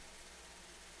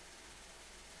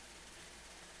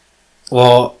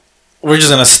Well, we're just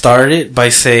gonna start it by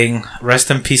saying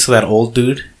rest in peace to that old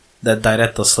dude that died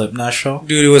at the Slipknot show.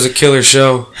 Dude, it was a killer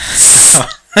show. I'll Stop.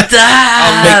 make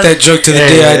that joke to the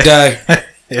day I die.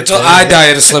 Until I die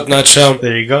at a Slipknot show.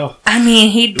 There you go. I mean,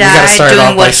 he gotta died start it off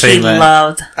doing by what he saying that.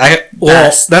 loved.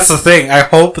 Best. That's the thing. I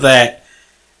hope that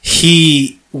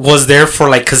he was there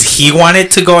for because he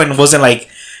wanted to go and wasn't like,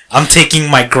 I'm taking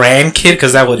my grandkid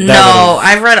because that would. No,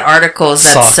 I've read articles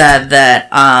that sucked. said that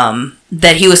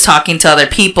that he was talking to other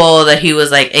people, that he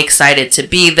was like excited to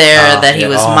be there, that he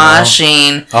was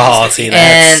moshing. Oh, see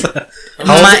that. And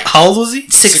how old was he?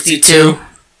 62.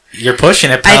 You're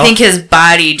pushing it, pal. I think his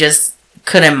body just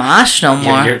couldn't mosh no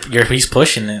more. He's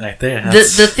pushing it right there.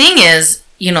 The thing is,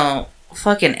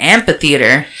 fucking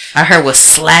amphitheater, I heard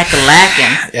was lacking.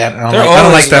 Yeah, I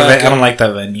don't like that. I don't like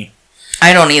that venue.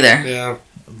 I don't either. Yeah.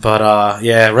 But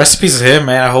recipes to him,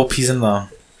 man. I hope he's in the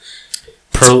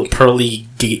pearly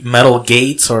metal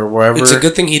gates or wherever. It's a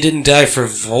good thing he didn't die for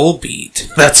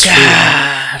Volbeat. That's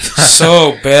true.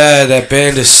 So bad. That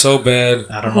band is so bad.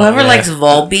 I don't know. Whoever likes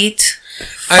Volbeat,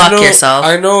 fuck yourself.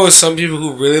 I know some people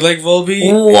who really like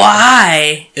Volbeat.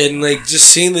 Why? And just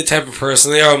seeing the type of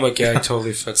person they are, I'm like, yeah, I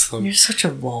totally fits them. You're such a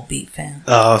Volbeat fan.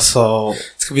 So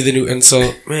it's gonna be the new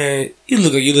insult. Man, you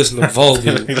look like you listen to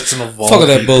Volbeat. listen to Volbeat. Fuck with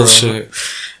that bullshit.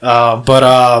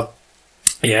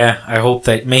 Yeah, I hope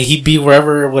that may he be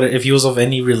wherever. If he was of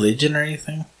any religion or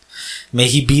anything, may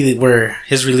he be where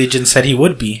his religion said he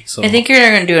would be. So I think you're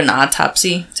going to do an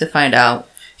autopsy to find out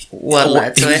what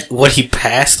led to it. What he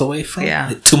passed away from.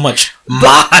 Yeah, too much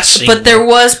moshing. But there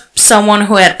was someone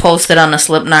who had posted on the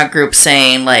Slipknot group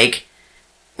saying like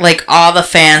all the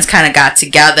fans kind of got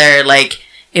together. Like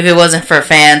if it wasn't for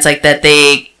fans, like that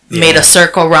they made a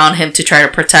circle around him to try to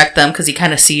protect them because he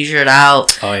kind of seizured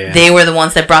out. Oh yeah. They were the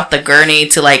ones that brought the gurney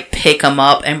to pick him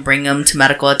up and bring him to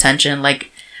medical attention.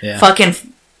 Fucking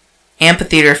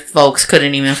amphitheater folks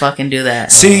couldn't even fucking do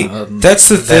that. See, that's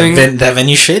the thing. That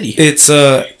venue shitty. It's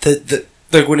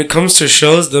when it comes to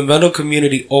shows, the metal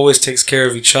community always takes care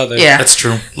of each other. Yeah, that's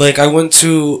true. I went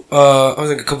to I was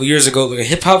a couple years ago, a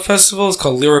hip hop festival. It's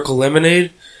called Lyrical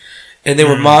Lemonade, and they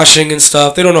were moshing and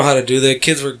stuff. They don't know how to do that.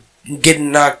 Kids were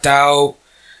getting knocked out,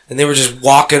 and they were just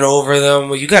walking over them.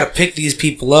 Well, you got to pick these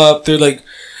people up. They're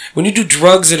when you do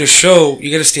drugs at a show,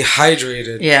 you got to stay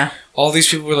hydrated. Yeah. All these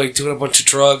people were doing a bunch of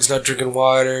drugs, not drinking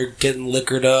water, getting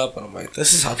liquored up, and I'm like,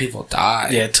 this is how people die.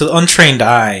 Yeah, to the untrained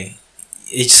eye,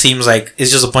 it seems like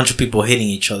it's just a bunch of people hitting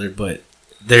each other, but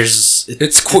it's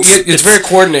very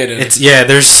coordinated.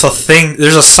 There's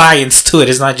a science to it.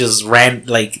 It's not just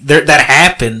that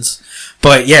happens.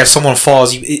 But yeah, if someone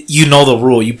falls, you know the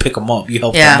rule. You pick them up. You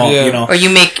help them up. Or you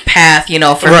make path.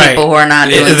 For people who are not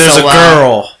doing so well. There's a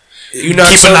girl. You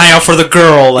keep an eye out for the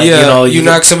girl. You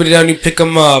knock somebody down, you pick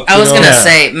them up. I was gonna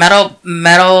say metal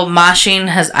moshing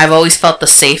I've always felt the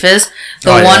safest. The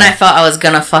one I felt I was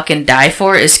gonna fucking die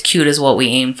for is Cute Is What We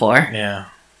Aim For. Yeah.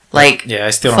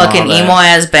 I still don't fucking know emo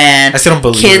ass band. I still don't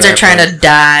believe kids are trying to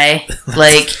die.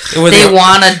 They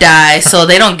want to die, so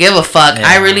they don't give a fuck.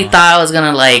 I really thought I was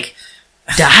gonna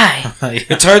die.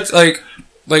 It's hard.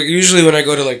 Usually when I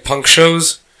go to punk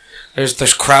shows,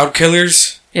 there's crowd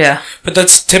killers. Yeah, but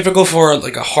that's typical for a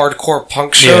hardcore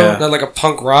punk show, not a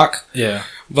punk rock. Yeah,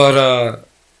 but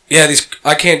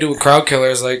I can't do with crowd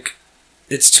killers.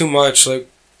 It's too much. But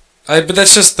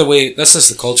that's just the way. That's just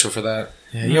the culture for that.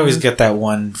 Yeah, you always get that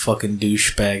one fucking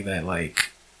douchebag that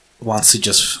wants to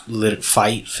just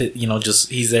fight.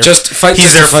 He's there. Just fight.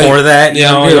 He's there for that.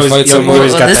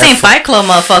 This ain't Fight Club,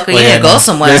 motherfucker. You need to go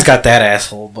somewhere. He's got that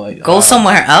asshole, but go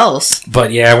somewhere else.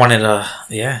 But I wanted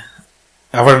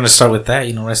to start with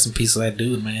that. Rest in peace to that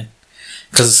dude, man.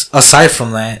 Because aside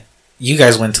from that, you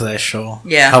guys went to that show.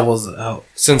 Yeah. How was it?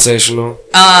 Sensational.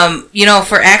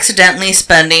 For accidentally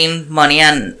spending money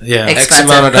on X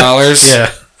amount of dollars. Yeah.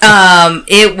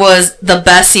 It was the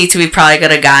best seats we probably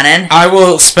could have gotten. I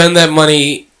will spend that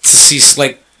money to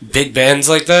see big bands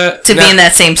like that. Be in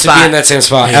that same spot.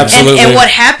 Yeah. Absolutely. And what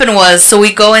happened was, so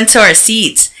we go into our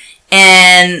seats,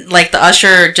 and the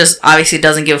usher just obviously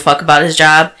doesn't give a fuck about his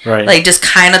job. Right. Just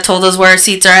kind of told us where our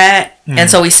seats are at,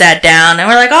 and so we sat down, and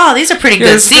we're like, "Oh, these are pretty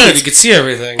good seats." Good. You could see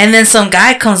everything. And then some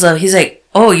guy comes up. He's like,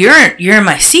 "Oh, you're in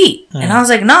my seat," and I was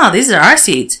like, "No, these are our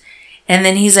seats." And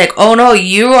then he's like, "Oh no,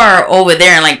 you are over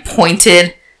there," and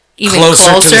pointed even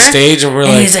closer to the stage,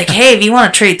 and he's like, "Hey, if you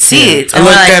want to trade seats," I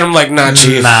looked at him like, "Nah,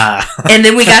 chief." Nah. And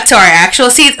then we got to our actual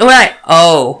seats, and we're like,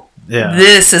 "Oh,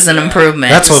 this is an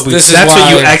improvement." That's what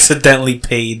you accidentally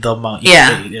paid the amount.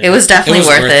 It was definitely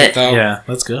worth it. Yeah,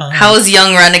 that's good. How was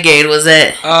Young Renegade? Was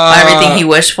it everything he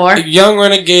wished for? Young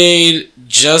Renegade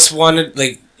just wanted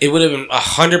it would have been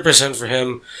 100% for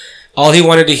him. all he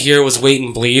wanted to hear was "Wait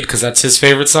and Bleed" because that's his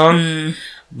favorite song.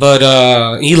 But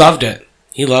he loved it.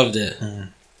 He loved it.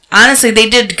 Honestly, they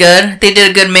did good. They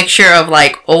did a good mixture of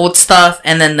like old stuff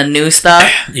and then the new stuff.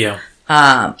 Yeah.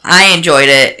 I enjoyed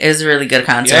it. It was a really good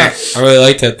concert. Yeah, I really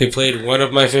liked it. They played one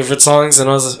of my favorite songs, and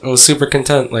I was super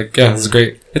content. Like, yeah, it was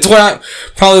great. It's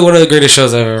probably one of the greatest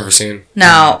shows I've ever seen.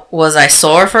 Now, was I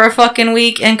sore for a fucking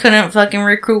week and couldn't fucking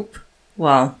recoup?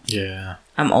 Well, yeah,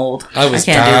 I'm old. I can't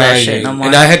do that shit no more.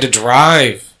 And I had to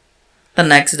drive the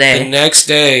next day. The next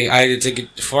day, I had to take a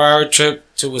 4-hour trip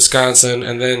to Wisconsin,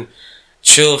 and then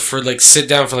chill for sit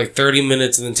down for 30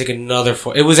 minutes, and then take another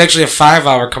 4. It was actually a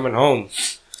 5-hour coming home.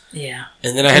 Yeah.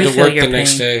 And then I had to work the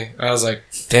next day. I was like,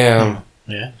 damn.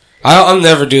 Yeah. I'll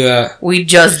never do that. We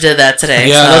just did that today.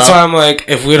 Yeah, that's why I'm like,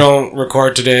 if we don't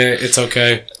record today, it's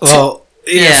okay. Well,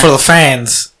 for the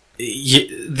fans,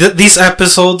 these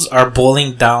episodes are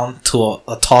boiling down to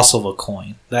a toss of a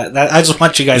coin. That I just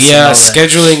want you guys to know that.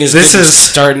 Scheduling is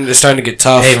starting to get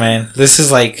tough. Hey man, this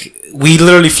is we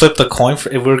literally flipped a coin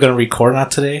for if we were gonna record or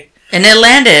not today. And it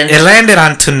landed. It landed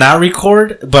on to not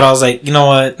record, but I was like, you know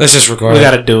what? Let's just record. We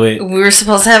gotta do it. We were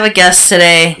supposed to have a guest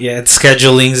today. Yeah,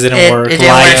 schedulings didn't work. It didn't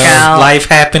work out. Life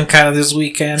happened kind of this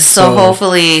weekend. So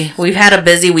hopefully, we've had a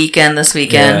busy weekend this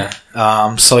weekend.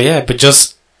 Yeah. But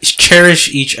just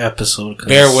cherish each episode.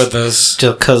 Bear with us.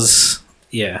 Just because,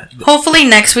 yeah. Hopefully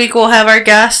next week we'll have our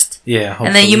guest. Yeah, hopefully.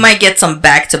 And then you might get some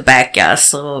back-to-back guests,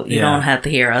 so you don't have to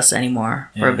hear us anymore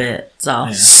for a bit.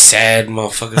 So sad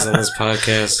motherfuckers on this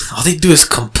podcast. All they do is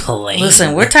complain.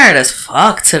 Listen, we're tired as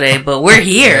fuck today, but we're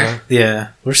here. Yeah,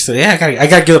 we're still. Yeah, I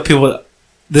gotta give people.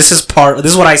 This is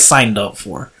what I signed up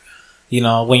for. You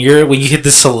know, when you hit the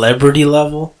celebrity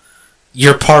level,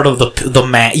 you're part of the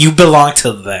man. You belong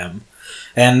to them.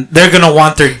 And they're gonna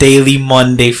want their daily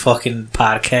Monday fucking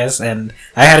podcast, and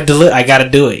I gotta do it. I gotta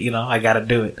do it. You know, I gotta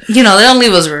do it. You know, they don't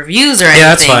leave us reviews or anything. Yeah,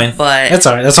 that's fine. But that's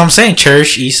alright. That's what I'm saying.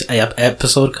 Cherish each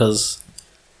episode, because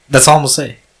that's all I'm gonna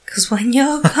say. Because when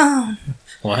you're gone.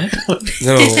 What? No.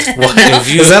 What?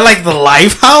 Is that like the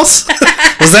Lifehouse?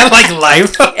 Was that like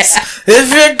Lifehouse? Yeah.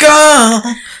 If you're gone,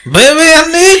 baby, I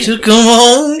need you to come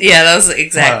home. Yeah, that was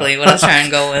exactly what I was trying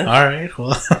to go with. All right,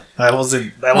 well, that was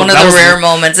one of the rare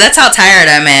moments. That's how tired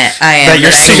I am. That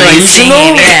you're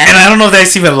singing. Yeah. And I don't know if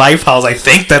that's even Lifehouse. I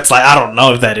think that's I don't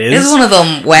know if that is. It's one of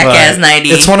them whack ass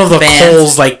 90s. It's one of the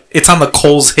bands. Kohl's, it's on the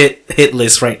Kohl's hit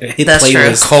list, right? That's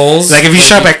playlist. True. Kohl's? If you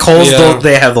shop at Kohl's,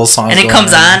 they have those songs. And it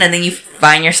comes on, and then you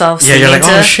find yourself singing. Yeah, you're like,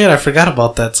 oh shit, I forgot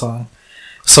about that song.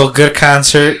 So good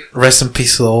concert. Rest in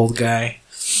peace to the old guy.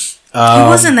 He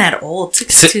wasn't that old.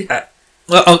 62. Yeah,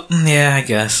 I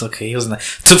guess. Okay, he wasn't that.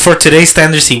 For today's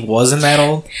standards, he wasn't that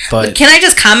old. But can I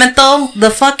just comment though?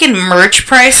 The fucking merch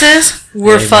prices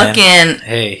were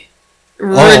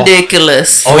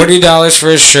ridiculous. $40 for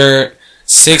a shirt,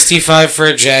 $65 for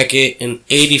a jacket, and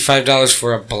 $85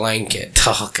 for a blanket.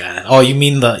 Oh god! Oh, you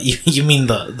mean the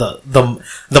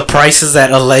prices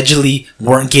that allegedly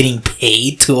weren't getting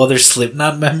paid to other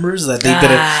Slipknot members that they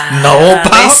didn't know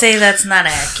about? They say that's not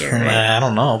accurate. I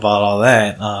don't know about all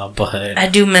that, but I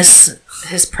do miss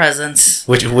his presence.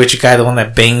 Which guy? The one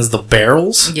that bangs the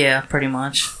barrels? Yeah, pretty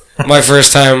much. My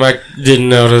first time, I didn't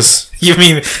notice. You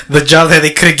mean the job that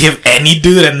they couldn't give any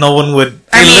dude and no one would?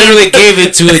 They literally gave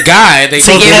it to a guy. They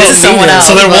gave it to someone else.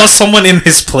 So there was someone in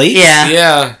his place? Yeah.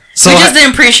 Yeah. So we just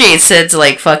didn't appreciate Sid's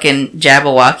fucking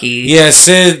Jabberwocky. Yeah,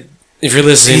 Sid, if you're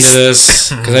listening to this,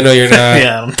 because I know you're not.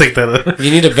 Yeah, I don't think that.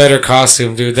 You need a better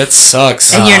costume, dude. That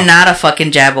sucks. And you're not a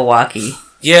fucking Jabberwocky.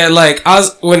 Yeah,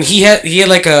 when he had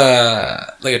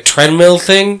a treadmill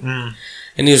thing.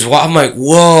 And he was, I'm like,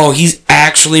 whoa, he's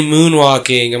actually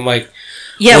moonwalking. I'm like,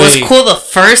 yeah, wait. It was cool the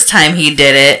first time he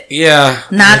did it. Yeah.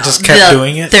 Not just kept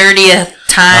doing it? 30th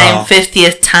time,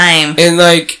 50th time. And,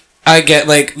 I get,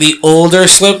 the older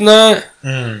Slipknot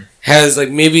has,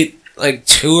 maybe,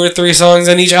 2 or 3 songs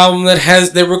on each album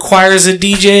that requires a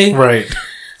DJ. Right.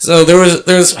 So there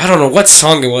was, I don't know what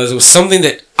song it was. It was something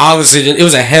that obviously it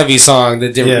was a heavy song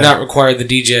that did not require the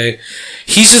DJ.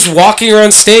 He's just walking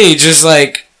around stage, just,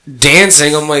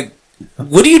 dancing. I'm like,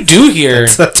 what do you do here?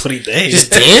 That's what he does.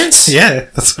 Just dance? Yeah,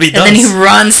 that's what he does. And then he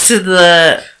runs to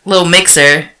the little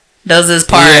mixer, does his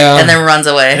part, and then runs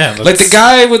away. Yeah, the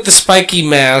guy with the spiky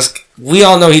mask, we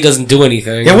all know he doesn't do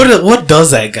anything. Yeah, what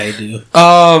does that guy do?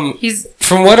 He's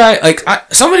from what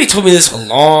somebody told me this a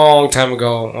long time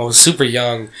ago. I was super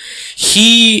young.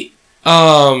 He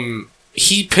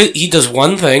does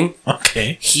one thing.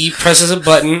 Okay. He presses a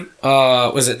button.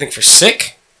 Was it I think for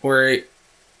Sick, where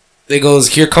it goes,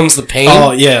 here comes the pain.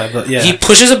 Oh, yeah. He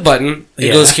pushes a button.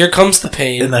 It goes, here comes the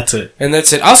pain. And that's it.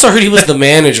 I also heard he was the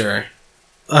manager.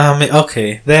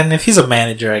 Okay. Then if he's a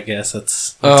manager, I guess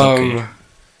that's okay.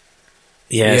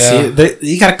 Yeah. See,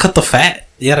 you gotta cut the fat.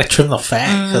 You gotta trim the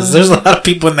fat because there's a lot of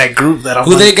people in that group that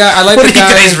who they got. I like what the guy.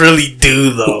 You guys really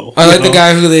do though. I like the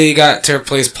guy who they got to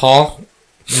replace Paul.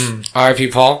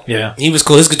 R.I.P. Paul. Yeah, he was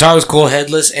cool. His guitar was cool,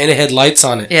 headless, and it had lights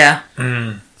on it. Yeah,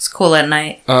 it's cool at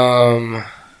night. The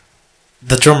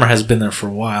drummer has been there for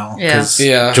a while. Yeah,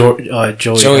 Joey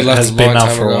has been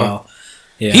out for a while.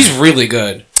 Yeah, he's really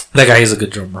good. That guy is a good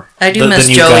drummer. I do miss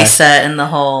Joey's set and the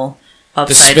whole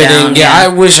upside down. Yeah, I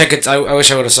wish I could. I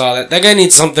wish I would have saw that. That guy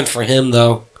needs something for him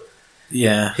though.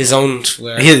 Yeah, his own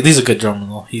flair. He's a good drummer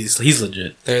though. He's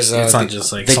legit. There's it's not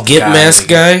just like the Git mask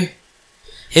guy.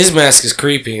 His mask is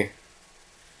creepy.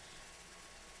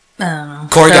 I don't know.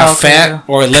 Corey got fat,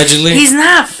 or allegedly. He's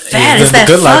not fat. It's that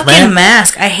fucking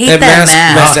mask. I hate that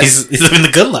mask. He's living the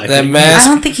good life. That mask. I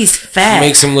don't think he's fat.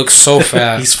 Makes him look so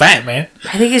fat. He's fat, man.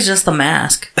 I think it's just the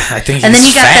mask. I think. And then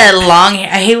he got that long hair.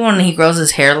 I hate when he grows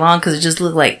his hair long because it just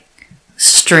looks like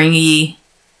stringy,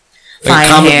 like fine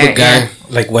comic hair. book guy,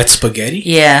 like wet spaghetti.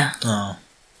 Yeah. Oh.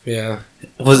 Yeah.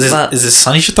 Is his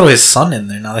son? He should throw his son in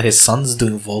there now that his son's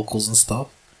doing vocals and stuff.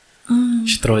 You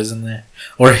should throw his in there,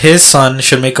 or his son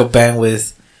should make a band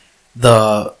with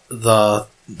the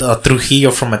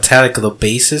Trujillo from Metallica, the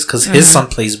bassist, because his son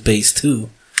plays bass too.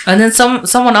 And then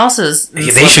someone else's they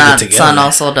should get together. Son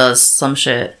also does some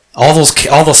shit. All the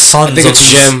sons. I think it's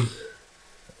Jim.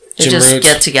 They just Rhodes.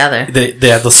 Get together.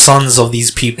 They are the sons of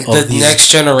these people. The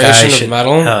next generation of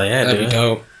metal. Hell yeah, that'd be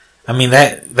dope. I mean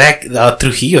that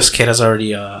Trujillo's kid has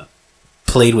already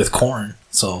played with Korn,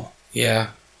 so yeah.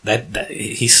 That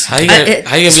he's how you gonna be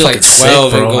like 12 sick,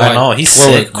 and go I know he's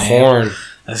sick, man. Korn.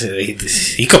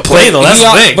 He could play though. That's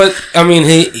the thing. But I mean,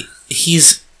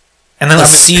 he's and then a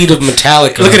seed of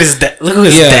Metallica. Look at his look who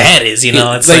his dad is. You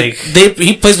know, it's like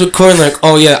he plays with Korn. Like,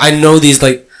 oh yeah, I know these.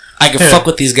 Like, I can fuck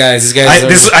with these guys. These guys.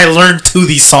 I learned to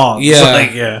these songs. Yeah,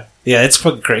 like, yeah. It's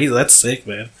fucking crazy. That's sick,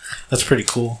 man. That's pretty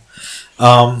cool.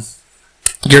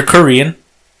 You're Korean.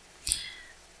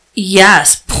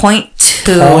 Yes, point two.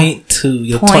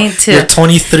 You're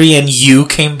 23 and you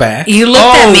came back. You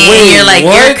looked at me and you're like,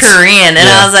 what? You're Korean. And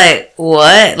I was like,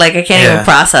 what? Like, I can't even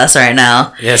process right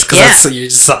now. Yes, because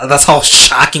that's how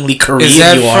shockingly Korean is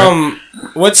that you are. From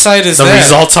what side is the that? The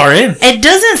results are in. It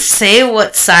doesn't say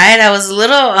what side. I was a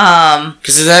little,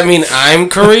 because does that mean I'm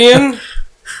Korean?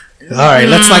 Alright,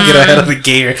 let's not get ahead of the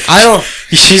game.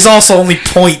 She's also only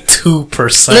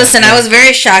 0.2%. Listen, I was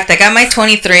very shocked. I got my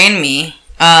 23andMe.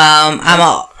 I'm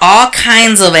all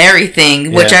kinds of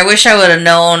everything, which I wish I would have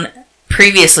known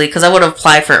previously because I would have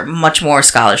applied for much more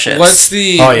scholarships. What's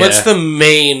the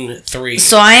main 3?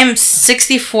 So I am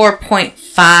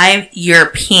 64.5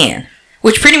 European,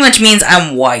 which pretty much means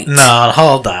I'm white. No,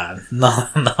 hold on. No.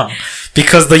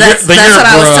 Because the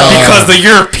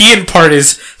European part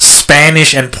is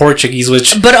Spanish and Portuguese,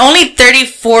 but only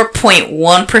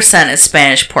 34.1% is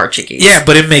Spanish Portuguese. Yeah,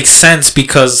 but it makes sense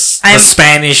because the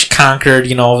Spanish conquered,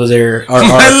 over there. My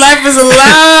life is a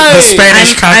lie. The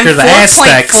Spanish conquered the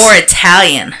Aztecs. I'm 4.4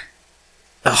 Italian.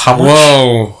 How much?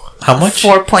 Whoa. How much?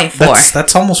 4.4.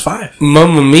 That's almost 5.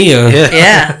 Mamma mia.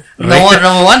 Yeah.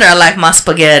 No wonder I like my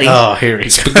spaghetti. Oh, here we go.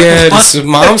 Spaghetti.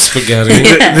 Mom's spaghetti.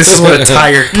 Yeah. This is what a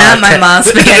tired podcast. Not my mom's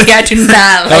spaghetti. I do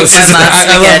not like my mom's spaghetti.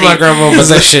 I love my grandma, but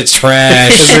that shit trash.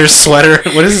 Is there a sweater?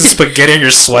 What is this spaghetti on your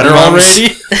sweater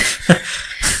already?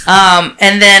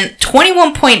 And then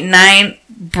 21.9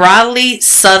 broadly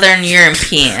Southern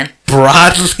European.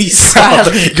 Broadly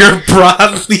Southern. You're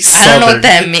broadly Southern. I don't know what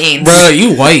that means. Bro,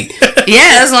 you white.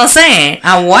 Yeah, that's what I'm saying.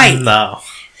 I'm white. No.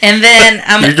 And then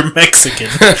you're Mexican.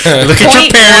 Look at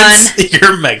your parents.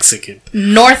 You're Mexican.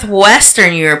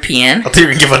 Northwestern European. I thought you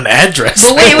were gonna give an address.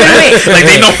 But wait. Like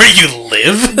they know where you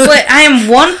live. But I am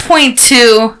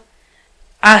 1.2.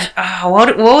 What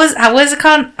is it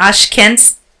called?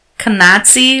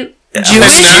 Ashkenazi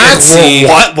Jewish. Nazi.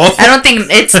 What? I don't think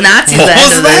it's Nazi. What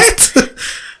was that?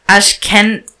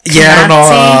 Ashkenazi. Yeah, I don't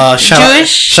know.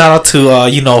 Jewish. Shout out to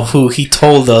who he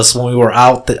told us when we were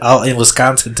out in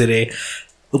Wisconsin today.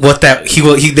 What that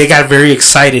they got very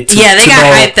excited to. Yeah, they got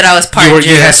hyped that I was part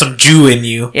Jew. You had some Jew in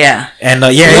you. Yeah, and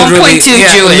 1.2 Jewish.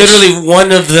 Literally,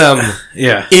 one of them.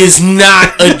 is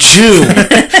not a Jew.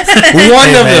 One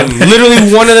of them.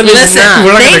 Literally, one of them is not.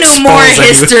 They knew more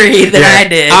history than I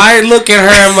did. I look at her.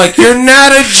 I'm like, you're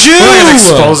not a Jew. We're not gonna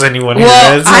expose anyone.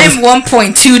 Well, I'm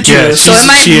 1.2 Jewish, so am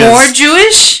I more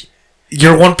Jewish?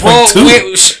 You're 1.2.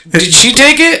 Wait, did she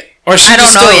take it? Or I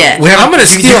don't know yet. I'm gonna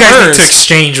steal hers. To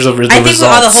exchange over the I think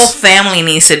results. the whole family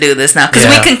needs to do this now because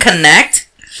we can connect.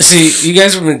 See, you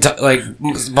guys have been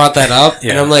brought that up,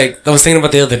 and I'm like, I was thinking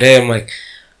about the other day. I'm like,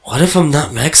 what if I'm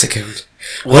not Mexican?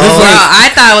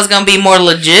 I thought it was gonna be more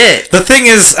legit. The thing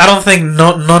is, I don't think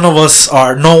none of us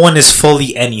are. No one is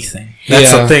fully anything.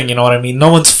 That's the thing. You know what I mean?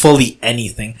 No one's fully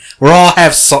anything. We all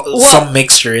have some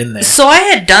mixture in there. So I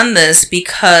had done this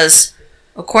because,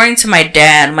 according to my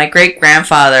dad, my great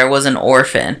grandfather was an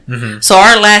orphan. Mm-hmm. So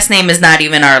our last name is not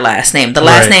even our last name. The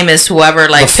last name is whoever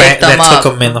picked them up,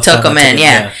 took them in.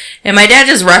 Yeah. And my dad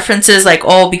just references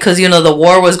because the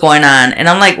war was going on, and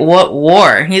I'm like, what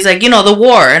war? He's like, the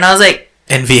war, and I was like,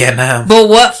 in Vietnam. But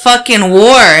what fucking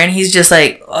war? And he's just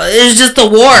like, it's just a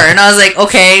war. And I was like,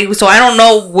 okay, so I don't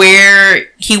know where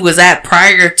he was at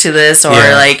prior to this, or so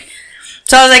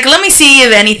I was like, let me see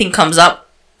if anything comes up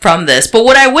from this. But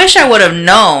what I wish I would have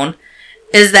known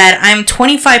is that I'm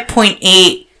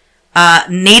 25.8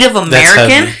 Native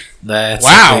American. That's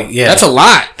that's a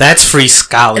lot. That's free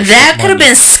scholarship. That could have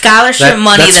been scholarship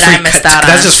money that I missed out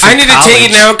on. I need to take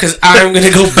it now because I'm going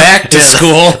to go back to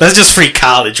school. That's just free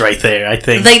college right there, I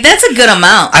think. That's a good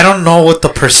amount. I don't know what the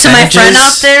percentage is. To my friend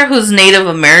out there who's Native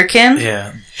American.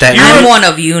 Yeah. I'm one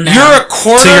of you now. You're a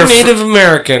quarter Native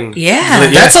American. Yeah.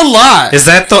 That's a lot. Is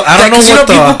that I don't know what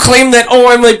people claim that,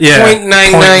 I'm like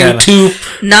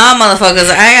 0.992. Nah, motherfuckers,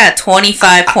 I got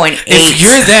 25.8. If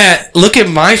you're that, look at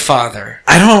my father.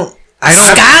 I don't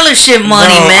scholarship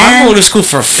money, man. I'm going to school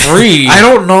for free. I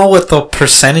don't know what the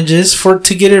percentage is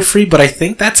to get it free, but I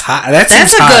think that's high. That's a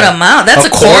good amount. That's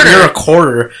a quarter. You're a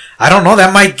quarter. I don't know.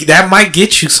 That might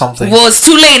get you something. Well, it's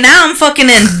too late now. I'm fucking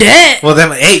in debt. Well,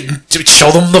 then, hey, show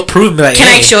them the proof. Can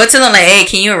I show it to them? Like, hey,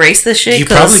 can you erase this shit? You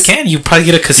probably can. You probably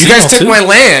get a casino. You guys took my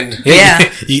land. Yeah.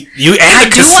 you and I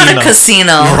do want a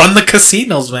casino. You run the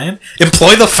casinos, man.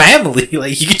 Employ the family.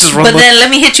 Like you can just run. But then let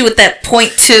me hit you with that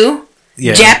 0.2.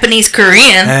 Yeah. Japanese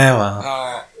Korean.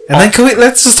 Well. And then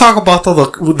let's just talk about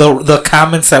the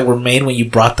comments that were made when you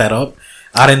brought that up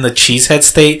out in the Cheesehead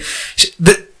state.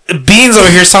 The Beans over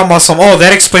here talking about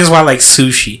that explains why I like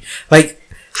sushi. Like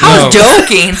I was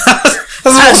joking.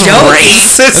 That's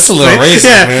racist. That's a little racist.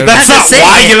 Yeah, man. That's not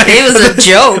why you like it. Was a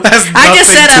joke. I just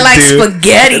said I like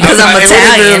spaghetti because I'm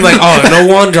Italian. Like, no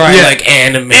wonder I like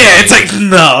anime. Yeah, it's like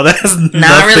no, that's nothing.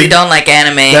 I really don't like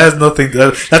anime. That's nothing.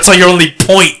 That's all your only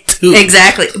point.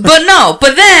 Exactly. But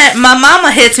then my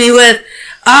mama hits me with,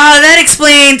 that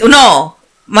explains... No.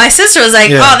 My sister was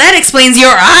like, that explains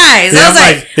your eyes. I was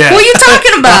like, what are you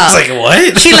talking about? I was like,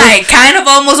 what? She kind of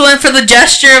almost went for the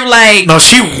gesture of No,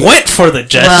 she went for the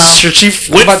gesture. She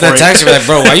went for that text like,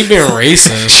 bro, why you being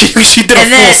racist? she did a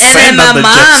full send on the gesture. And then my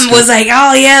mom was like,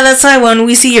 oh yeah, that's like when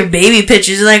we see your baby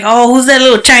pictures. She's like, oh, who's that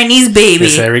little Chinese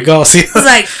baby? Yes, there we go. See? I was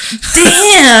like,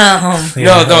 damn.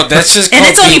 No, that's just and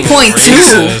it's only 0.2.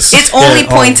 It's only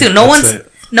 0.2.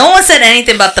 No one said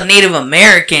anything about the Native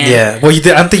American. Yeah, well, you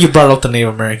did. I don't think you brought up the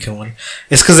Native American one.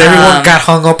 It's because everyone got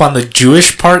hung up on the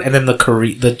Jewish part and then the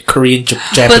Korean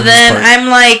Japanese part. But then I'm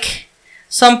like,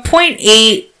 some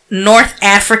 0.8 North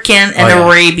African and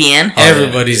Arabian.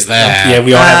 Everybody's that. Yeah,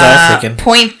 we all have the African.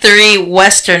 0.3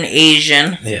 Western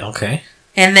Asian. Yeah, okay.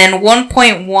 And then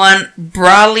 1.1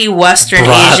 broadly Western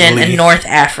Asian and North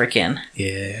African.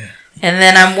 Yeah. And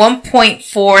then I'm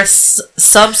 1.4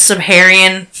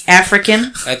 sub-Saharan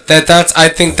African. I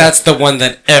think that's the one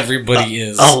that everybody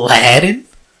is. Aladdin?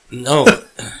 No.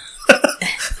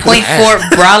 0.4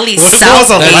 broadly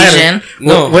South Asian.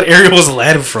 No. What area was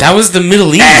Aladdin from? That was the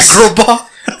Middle East. Agrabah?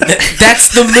 That's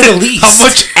the Middle East. How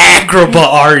much Agrabah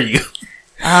are you?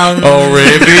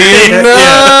 Arabian.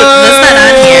 That's not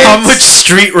on here. How much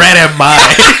street rat am I?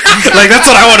 Like that's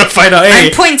what I want to find out. Hey.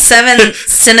 I'm 0.7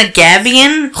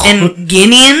 Senegabian and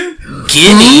Guinean.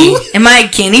 Guinea? Am I a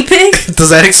guinea pig? Does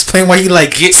that explain why you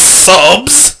like get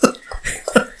subs?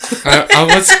 What? I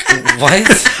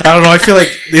don't know. I feel like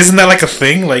isn't that like a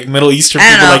thing? Like Middle Eastern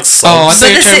people like subs. Oh, I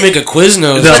thought you were trying to make a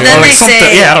Quiznos. But then they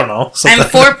say, I don't know. I'm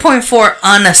 4.4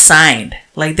 unassigned.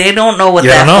 Like they don't know what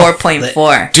that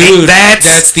 4.4. Dude,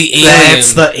 that's the alien.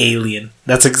 That's the alien.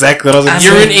 That's exactly what I was going to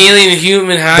say. You're an alien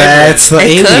human hybrid. That's the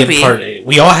alien part.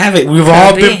 We all have it. We've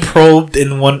all been probed at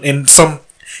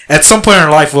some point in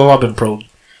our life. We've all been probed.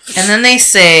 And then they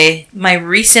say my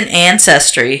recent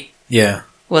ancestry. Yeah.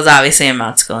 Was obviously in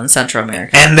Mexico in Central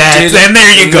America. And there you go.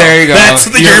 There you go.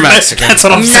 You're Mexican. That's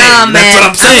what I'm saying. Nah, man. That's what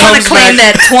I'm saying. I want to claim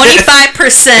that 25%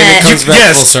 comes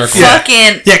back full circle.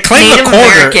 Fucking claim Native the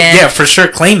quarter. American. Yeah, for sure.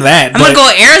 Claim that. I'm going to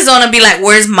go to Arizona and be like,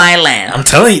 where's my land? I'm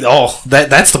telling you.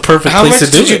 That's the perfect place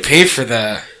to do it. How much did you pay for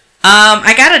that?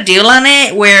 I got a deal on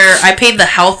it where I paid the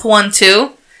health one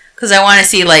too. Because I want to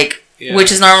see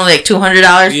which is normally like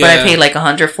 $200, but I paid like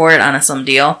 $100 for it on some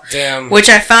deal. Damn. Which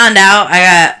I found out I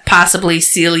got possibly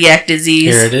celiac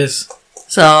disease. Here it is.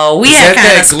 So we had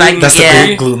kind of spiked. That's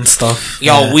the gluten stuff.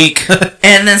 Y'all weak.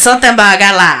 And then something about I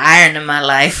got a lot of iron in my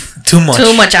life. Too much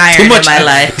iron in my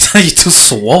life. You're too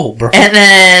swole, bro. And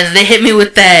then they hit me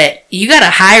with that. You got a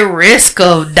high risk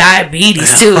of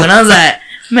diabetes too, and I was like,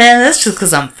 man, that's just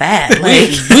because I'm fat.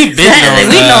 Like we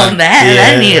know that.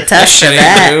 Yeah. I need a test for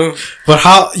that. But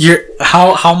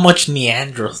how much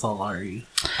Neanderthal are you?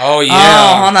 Oh yeah.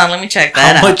 Oh, hold on, let me check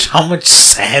that out. How much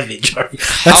savage are you?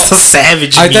 That's a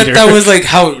savage. I thought that was like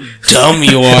how dumb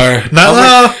you are.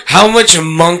 How much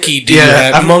monkey do you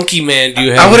have? Monkey man do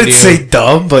you have? I wouldn't say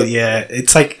dumb, but yeah,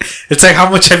 it's like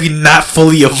how much have you not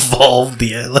fully evolved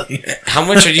yet? Like how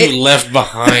much are you left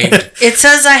behind? It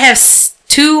says I have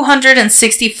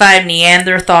 265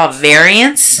 Neanderthal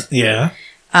variants. Yeah.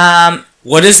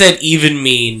 What does that even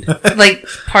mean? Like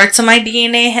parts of my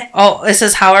DNA. Oh, it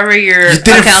says, however, your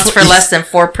accounts for less than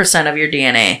 4% of your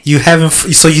DNA. You haven't.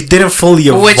 So you didn't fully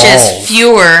evolve, which is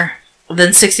fewer than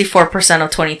 64% of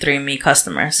 23andMe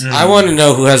customers. I want to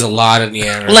know who has a lot of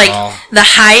Neanderthal. Like the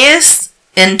highest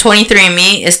in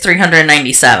 23andMe is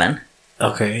 397.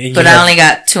 Okay, but I only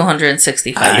got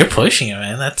 265. You're pushing it,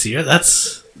 man. That's.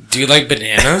 Do you like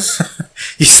bananas?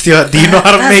 Do you know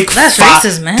how to make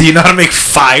racist, man. Do you know how to make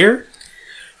fire?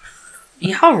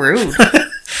 Y'all rude. Do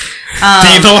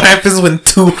you know what happens when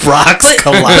two rocks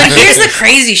collide? But here's the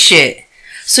crazy shit.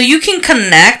 So you can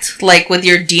connect like with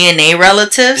your DNA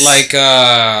relatives, like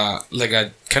a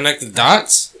connect the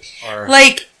dots, or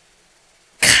like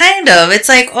kind of. It's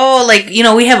like, oh, like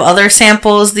we have other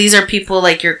samples. These are people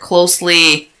like you're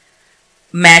closely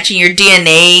matching. Your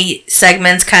DNA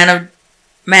segments kind of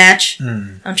match.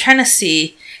 I'm trying to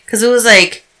see because it was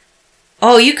like,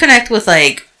 oh, you connect with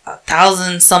like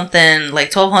 1,000 something,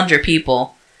 like 1,200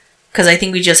 people, because I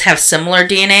think we just have similar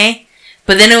DNA.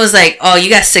 But then it was like, oh,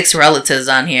 you got 6 relatives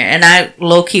on here, and I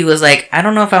low-key was like, I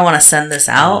don't know if I want to send this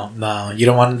out. No, you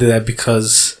don't want to do that,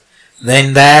 because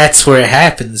then that's where it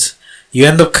happens. You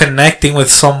end up connecting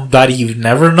with somebody you've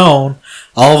never known,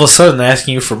 all of a sudden they're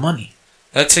asking you for money.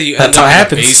 That's how you end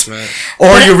up in the basement.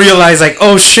 Or you realize like,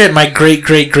 oh shit, my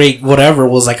great whatever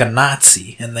was like a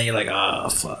Nazi, and then you're like, oh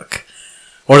fuck.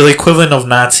 Or the equivalent of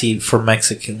Nazi for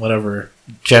Mexican, whatever,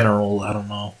 general, I don't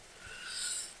know.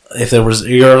 If there was,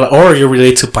 you're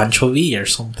related to Pancho Villa or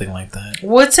something like that.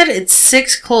 What's it? It's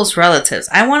 6 close relatives.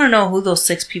 I want to know who those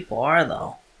 6 people are,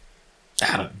 though.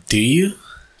 Do you?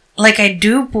 Like, I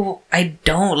do, but I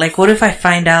don't. Like, what if I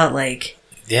find out, like...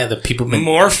 Yeah, the people...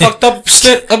 More fucked up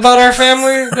shit about our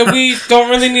family that we don't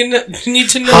really need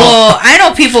to know? Well, I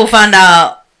know people found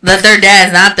out that their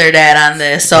dad's not their dad on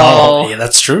this, so... Oh, yeah,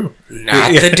 that's true.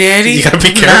 Not the daddy? You gotta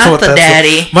be careful not with the that.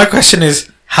 Daddy. So my question is,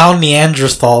 how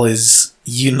Neanderthal is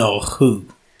you-know-who?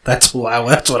 That's what I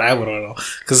want to know.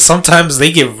 Because sometimes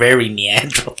they get very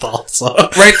Neanderthal. So.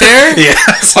 Right there? Yeah.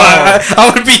 So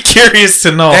I would be curious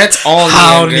to know that's all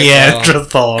how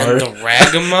Neanderthal are. And the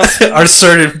ragamuffin? Are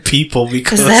certain people,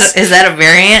 because... Is that a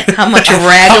variant? How much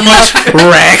ragamuffin?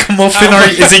 Ragamuffin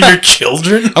is in your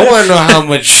children? I want to know how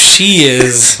much she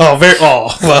is.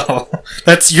 Well,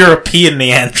 that's European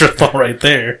Neanderthal right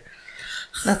there.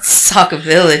 That's Saga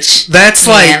Village. That's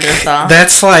like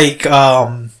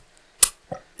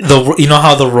you know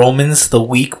how the Romans, the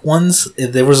weak ones,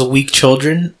 if there was weak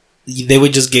children, they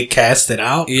would just get casted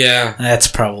out. Yeah, that's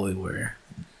probably where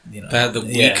the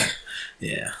weak.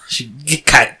 Yeah, she get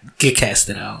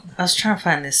casted out. I was trying to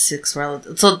find this 6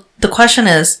 relatives. So the question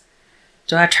is,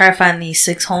 do I try to find these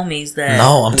 6 homies that...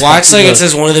 No, I'm watch like it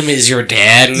says one of them is your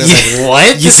dad, and it's like,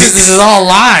 what? This is all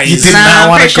lies. You did not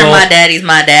want to go... my daddy's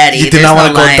my daddy. You did not want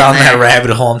to go down that rabbit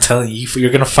hole. I'm telling you,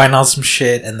 you're gonna find out some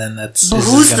shit, and then that's... But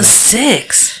who's the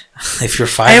 6? If you're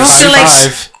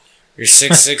 5'5", you're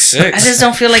 6'6". I just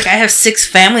don't feel like I have 6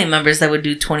 family members that would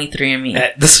do 23andMe.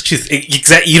 That's what you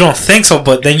think. You don't think so,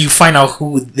 but then you find out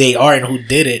who they are and who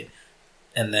did it,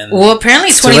 and then... Well,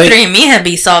 apparently 23andMe had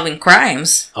be solving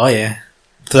crimes. Oh, yeah.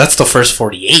 So that's the first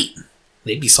 48.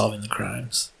 They'd be solving the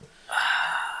crimes.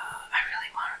 I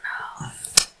really want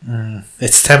to know.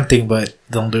 It's tempting, but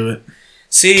don't do it.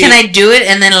 See, can I do it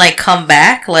and then like come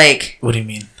back? Like, what do you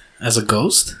mean? As a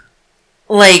ghost?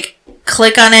 Like,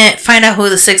 click on it, find out who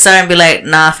the 6 are, and be like,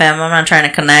 "Nah, fam, I'm not trying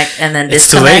to connect." And then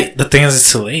it's too late. The thing is,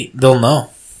 it's too late. They'll know.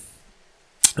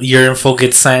 Your info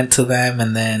gets sent to them,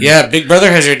 and then Big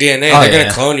Brother has your DNA. They're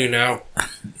gonna clone you now.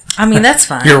 I mean, that's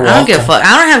fine. You're welcome. I don't give a fuck.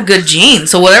 I don't have good genes,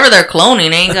 so whatever they're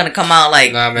cloning ain't gonna come out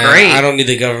like nah, man, great. I don't need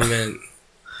the government.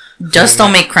 Just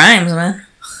don't make crimes, man.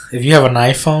 If you have an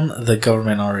iPhone, the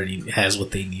government already has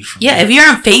what they need from you. If you're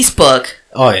on Facebook.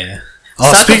 Oh, yeah.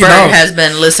 Zuckerberg has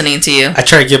been listening to you. I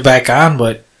tried to get back on,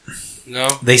 but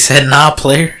no, they said nah,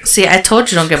 player. See, I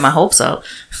told you don't get my hopes up.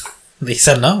 They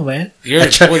said no, man. I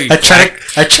try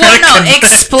to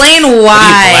explain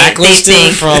why they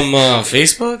think from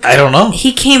Facebook. I don't know.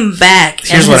 He came back.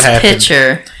 Here's what happened.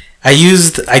 Picture. I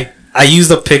used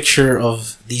a picture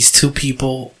of these two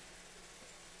people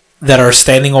that are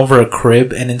standing over a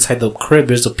crib, and inside the crib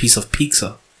there's a piece of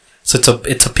pizza. So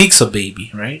it's a pizza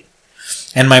baby, right?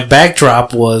 And my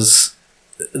backdrop was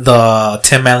the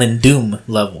Tim Allen Doom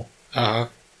level. Uh huh.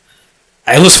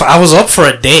 I was up for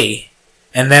a day,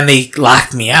 and then they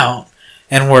locked me out,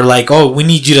 and were like, "Oh, we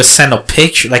need you to send a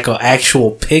picture, like an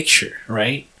actual picture,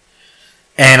 right?"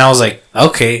 And I was like,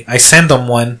 "Okay." I sent them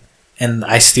one, and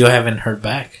I still haven't heard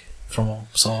back from them.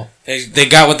 So they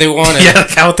got what they wanted. Yeah,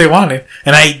 they got what they wanted,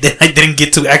 and I didn't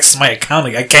get to access my account.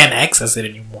 Like, I can't access it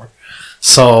anymore.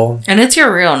 So, and it's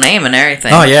your real name and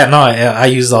everything. Oh yeah, no, I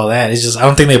used all that. It's just I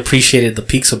don't think they appreciated the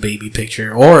Pizza Baby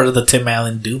picture or the Tim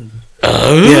Allen Doom.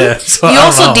 Yeah, so you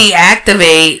also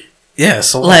deactivate. Yeah,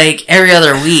 so like every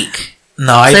other week.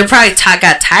 No, so they probably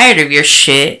got tired of your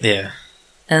shit. Yeah,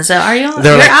 and so you're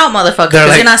like, out, motherfucker, because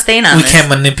like, you're not staying on. We can't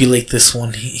manipulate this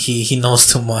one. He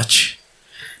knows too much.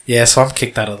 Yeah, so I'm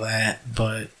kicked out of that.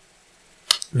 But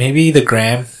maybe the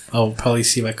gram. I'll probably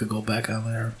see if I could go back on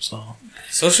there. So.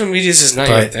 Social media is just not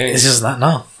your thing. It's just not.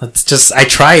 No, it's just I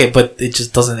try it, but it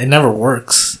just doesn't. It never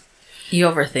works. You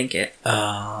overthink it.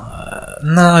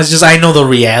 No, it's just I know the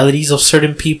realities of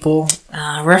certain people.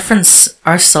 Reference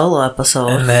our solo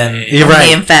episode, and then you're right.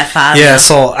 Me and Fat Father. Yeah,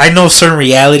 so I know certain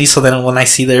realities. So then when I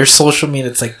see their social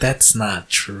media, it's like that's not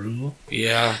true.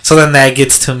 Yeah. So then that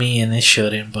gets to me, and it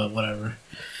shouldn't. But whatever.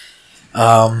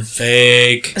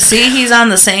 Fake. See, he's on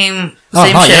the same. Oh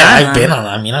no, shit yeah, I've been on.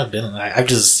 I mean, I've been on. I've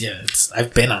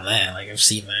been on that. Like I've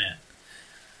seen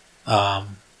that.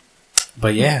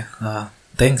 But yeah,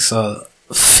 thanks,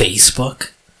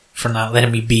 Facebook, for not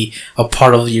letting me be a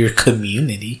part of your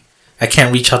community. I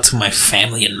can't reach out to my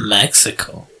family in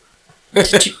Mexico.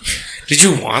 Did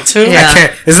you want to? Yeah. I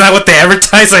can't. Isn't that what they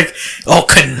advertise? Like, oh,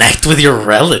 connect with your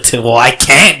relative. Well, I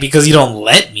can't because you don't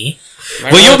let me.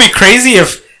 Right. Well, you'll be crazy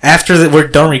if after we're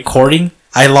done recording,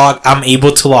 I'm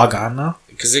able to log on now.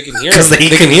 Because they can hear. Because they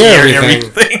can hear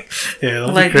everything. Yeah,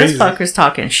 like this fucker's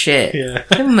talking shit. Yeah.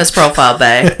 Give him his profile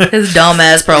back. His dumb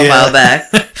ass profile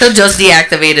back. He'll just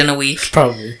deactivate in a week.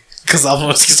 Probably. Because I'm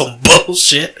gonna see some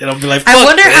bullshit and I'll be like, I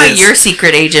wonder how your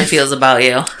secret agent feels about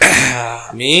you.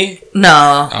 Me?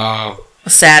 No. Oh.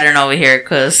 Saturn over here,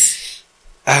 because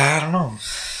I don't know.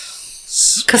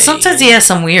 Because sometimes he has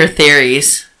some weird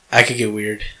theories. I could get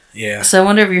weird. Yeah. So I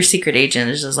wonder if your secret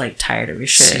agent is just like tired of your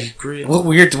shit. Secret. What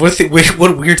weird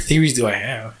theories do I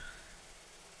have?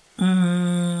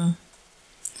 I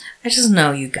just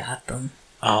know you got them.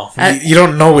 Oh, you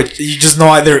don't know it. You just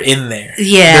know they're in there.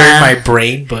 Yeah, they're in my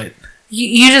brain, but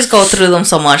you just go through them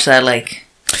so much that like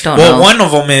don't know. Well, one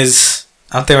of them is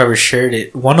I don't think I ever shared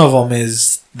it. One of them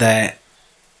is that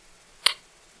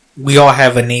we all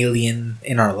have an alien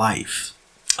in our life.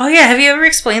 Oh yeah, have you ever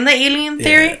explained the alien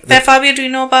theory? Fat Fabio, do you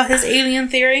know about his alien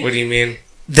theory? What do you mean?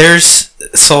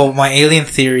 So my alien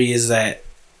theory is that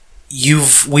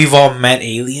we've all met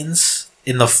aliens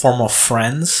in the form of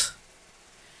friends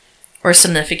or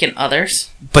significant others,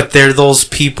 but they're those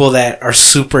people that are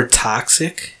super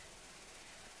toxic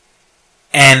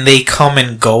and they come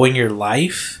and go in your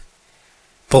life,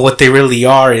 but what they really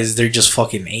are is they're just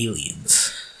fucking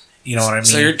aliens. You know what I mean?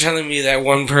 So you're telling me that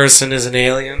one person is an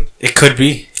alien? It could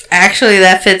be. Actually,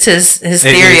 that fits his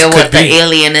theory of what the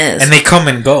alien is. And they come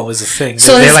and go is a thing.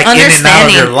 So they're like in and out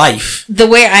of your life. The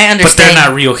way I understand, but they're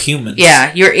not real humans.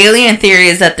 Yeah, your alien theory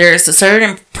is that there's a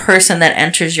certain person that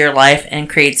enters your life and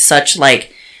creates such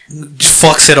like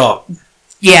fucks it up.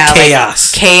 Yeah,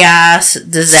 chaos,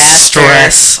 disaster,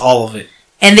 stress, all of it.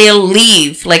 And they'll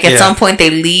leave. Like at some point, they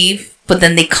leave. But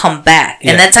then they come back,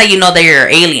 and that's how you know they're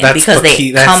alien because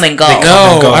they come and go.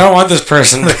 No, I don't want this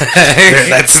person.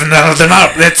 They're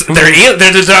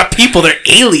not people. They're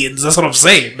aliens. That's what I'm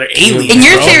saying. They're aliens. In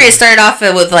your theory, it started off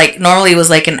with like normally it was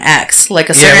like an X, like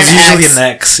a certain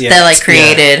X that like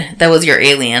created that was your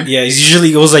alien. Yeah,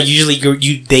 it was like usually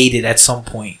you dated at some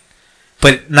point.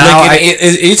 But now, like, are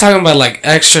you talking about like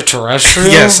extraterrestrial?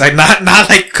 Yes, like not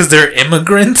like because they're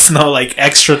immigrants. No, like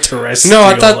extraterrestrial. No,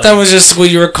 I thought that was just what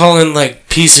you were calling like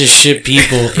piece of shit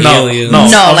people, aliens. No,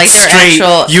 like they're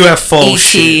actual UFO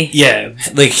shit. Yeah,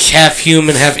 like half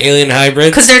human, half alien hybrids.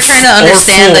 Because they're trying to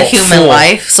understand the human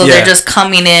life, so they're just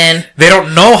coming in. They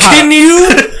don't know how. Can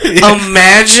you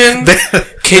imagine?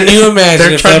 Can you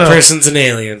imagine if that person's an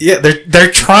alien? Yeah,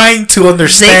 they're trying to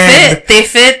understand. They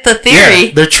fit the theory.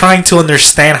 Yeah, they're trying to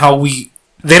understand how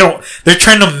they're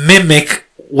trying to mimic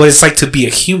what it's like to be a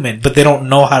human, but they don't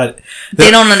know how to.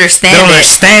 They don't understand. They don't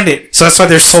understand it. So that's why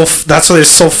they're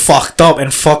so fucked up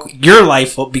and fuck your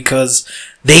life up because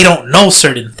they don't know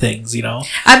certain things. You know.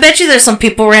 I bet you there's some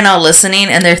people right now listening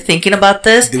and they're thinking about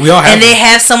this. We all have. And they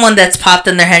have someone that's popped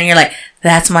in their head, and you're like,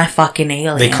 "That's my fucking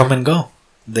alien." They come and go.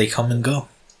 They come and go.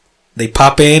 They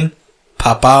pop in,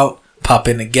 pop out. Pop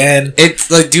in again. It's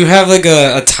like, do you have like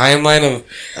a timeline of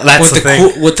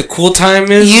what the cool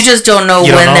time is? You just don't know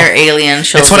when their alien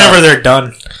shows up. It's whenever they're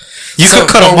done. You could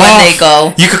cut them off when they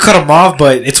go. You could cut them off,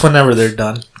 but it's whenever they're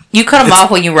done. You cut them off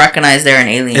when you recognize they're an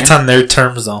alien. It's on their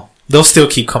terms, though. They'll still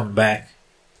keep coming back.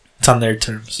 It's on their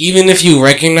terms. Even if you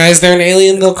recognize they're an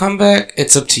alien, they'll come back.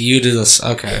 It's up to you to just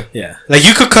okay. Yeah, like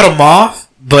you could cut them off,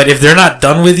 but if they're not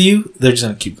done with you, they're just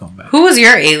gonna keep coming back. Who was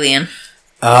your alien?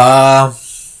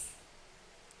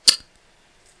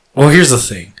 Well, here's the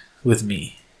thing with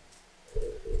me.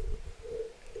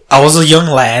 I was a young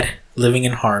lad living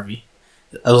in Harvey.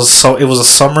 It was a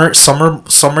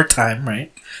summertime,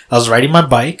 right? I was riding my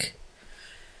bike.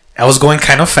 I was going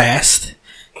kind of fast,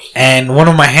 and one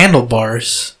of my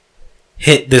handlebars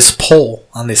hit this pole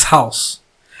on this house.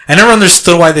 I never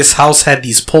understood why this house had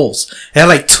these poles. It had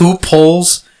like 2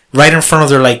 poles right in front of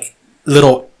their like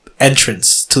little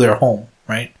entrance to their home,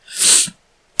 right?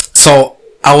 So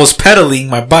I was pedaling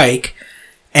my bike,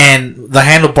 and the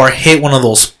handlebar hit one of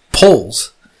those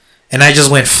poles, and I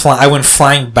just went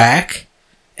flying back,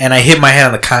 and I hit my head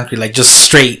on the concrete, like just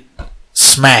straight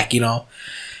smack, you know.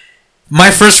 My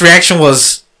first reaction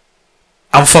was,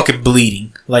 I'm fucking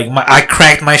bleeding. Like I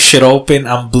cracked my shit open,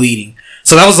 I'm bleeding.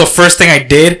 So that was the first thing I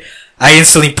did. I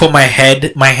instantly put my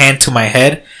hand to my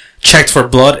head, checked for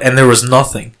blood, and there was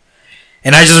nothing.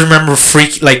 And I just remember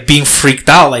being freaked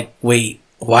out, like, wait.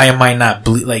 Why am I not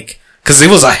like? Because it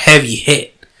was a heavy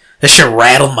hit. That shit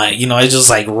rattled it just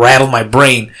like rattled my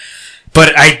brain.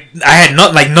 But I had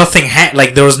nothing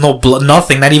there was no blood,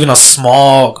 nothing, not even a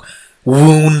small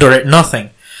wound or nothing.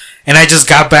 And I just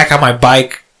got back on my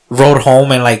bike, rode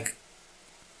home, and like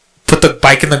put the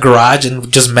bike in the garage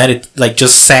and just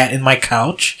just sat in my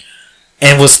couch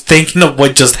and was thinking of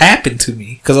what just happened to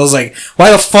me. Because I was like, why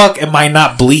the fuck am I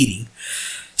not bleeding?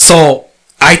 So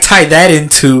I tied that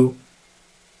into,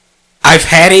 I've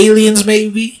had aliens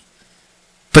maybe,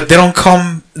 but they don't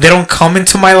come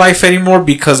into my life anymore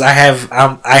because they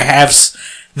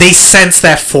sense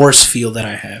that force field that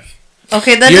I have.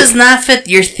 Okay, that does not fit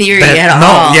your theory at all.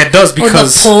 No, yeah, it does,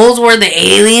 because the poles were the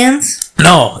aliens?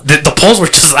 No, the poles were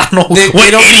just, I don't know what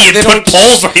idiot put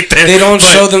poles right there. They don't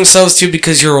show themselves to you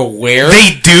because you're aware.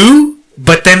 They do,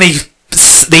 but then they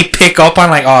pick up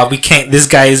on like, oh, we can't, this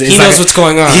guy he knows what's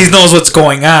going on. He knows what's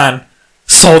going on.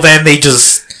 So then they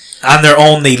just, on their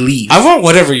own, they leave. I want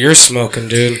whatever you're smoking,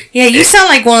 dude. Yeah, you sound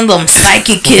like one of them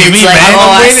psychic kids. Like,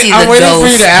 I see the ghost. I'm waiting for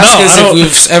you to ask us if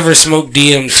we've ever smoked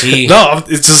DMT. No,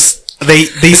 it's just,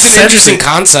 it's an interesting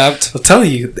concept. I'll tell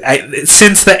you,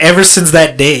 ever since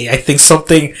that day, I think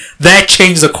something that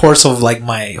changed the course of like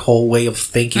my whole way of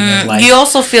thinking in life. You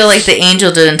also feel like the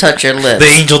angel didn't touch your lips.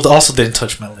 The angel also didn't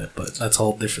touch my lip, but that's a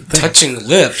whole different thing. Touching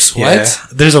lips? What? Yeah.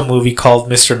 There's a movie called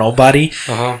Mr. Nobody.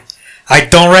 I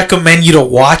don't recommend you to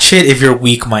watch it if you're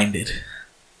weak-minded.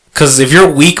 Because if you're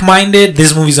weak-minded,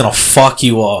 this movie's gonna fuck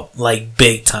you up, like,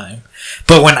 big time.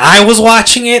 But when I was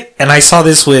watching it, and I saw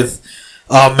this with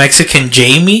Mexican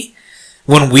Jamie,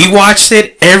 when we watched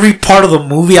it, every part of the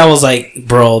movie, I was like,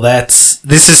 bro, this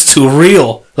is too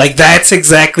real. Like, that's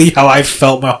exactly how I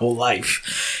felt my whole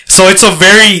life. So it's a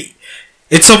very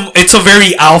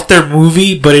out there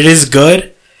movie, but it is good.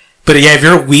 But yeah, if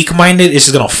you're weak-minded, it's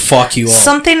just gonna fuck you up.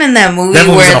 Something in that movie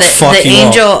where the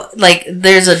angel, like,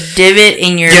 there's a divot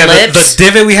in your lips. The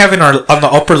divot we have on the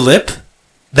upper lip,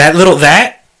 that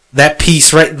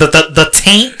piece, right? The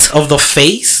taint of the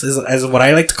face is what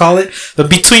I like to call it.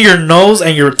 But between your nose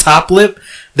and your top lip,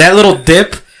 that little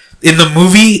dip in the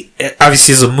movie,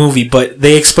 obviously it's a movie, but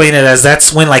they explain it as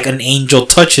that's when like an angel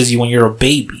touches you when you're a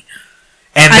baby.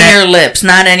 And on your lips,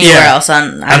 not anywhere else.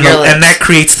 On your lips. And that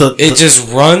creates it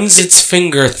just runs its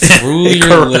finger through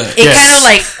your lip. It kind of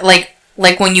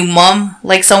like when you mum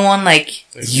like someone, like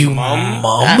you mum.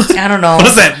 I don't know. What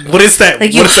is that? What is that?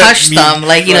 Like you hush them,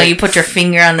 like you know, you put your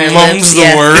finger on their lips. Mum's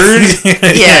the word.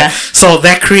 Yeah. So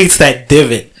that creates that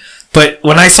divot. But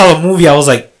when I saw the movie, I was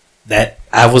like,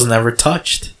 I was never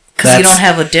touched. Because you don't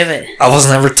have a divot. I was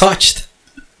never touched.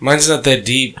 Mine's not that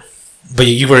deep. But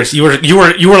you were like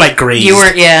grazed. You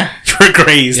were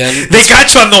grazed. Yeah. They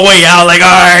got you on the way out, like,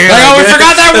 all right. Like, we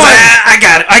forgot that one.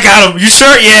 I got him. You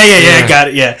sure? Yeah, I got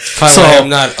it. Yeah. So I'm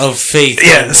not of faith.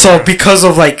 Yeah. So because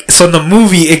of so in the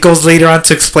movie, it goes later on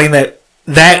to explain that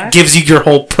gives you your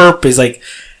whole purpose. Like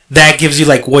that gives you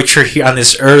like what you're here on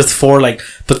this earth for. Like,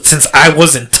 but since I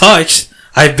wasn't touched,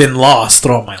 I've been lost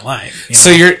throughout my life. So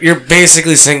you're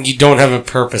basically saying you don't have a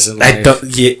purpose in life. I don't.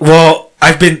 Yeah. Well,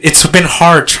 it's been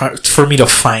hard for me to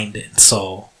find it.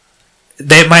 So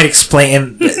that might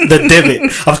explain the divot.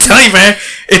 I'm telling you, man.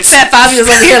 It's that Fabio's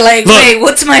over here like, wait,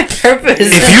 what's my purpose?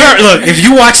 If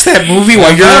you watch that movie while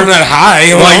you're that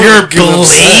high, while you're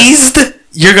blazed,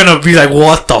 you're gonna be like,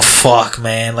 what the fuck,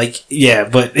 man? Like, yeah,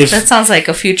 but if that sounds like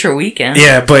a future weekend.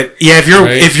 Yeah, but yeah,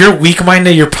 if you're weak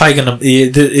minded, you're probably gonna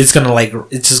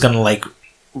it's just gonna like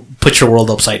put your world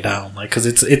upside down, like, because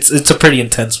it's a pretty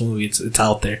intense movie. It's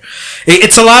out there.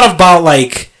 It's a lot about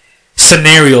like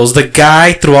scenarios. The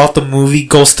guy throughout the movie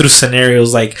goes through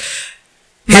scenarios like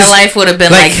my life would have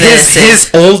been like this.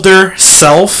 His older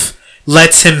self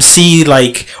lets him see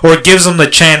like, or gives him the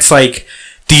chance like,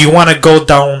 do you want to go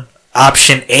down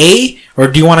option A or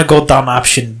do you want to go down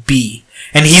option B?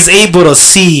 And he's able to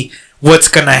see what's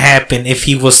gonna happen if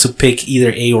he was to pick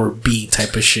either A or B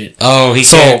type of shit. Oh, he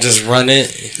can't just run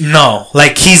it? No,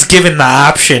 like he's given the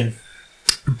option,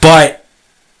 but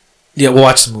yeah, we'll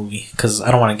watch the movie because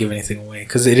I don't want to give anything away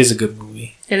because it is a good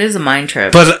movie. It is a mind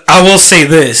trip. But I will say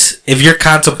this: if you're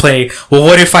contemplating, well,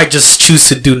 what if I just choose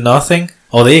to do nothing?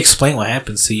 Oh, they explain what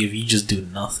happens to you if you just do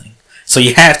nothing. So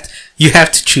you have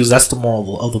to choose. That's the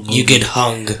moral of the movie. You get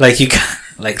hung. Like you got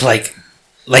like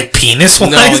penis. No,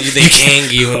 they hang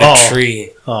you in a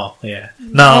tree. Oh yeah.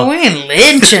 No, we ain't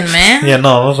lynching, man. Yeah,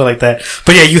 no, nothing like that.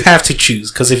 But yeah, you have to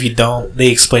choose because if you don't, they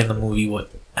explain the movie what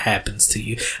happens to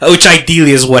you, which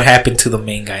ideally is what happened to the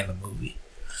main guy in the movie.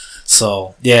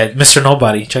 So yeah, Mr.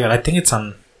 Nobody, check it out. I think it's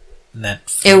on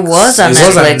Netflix. It was on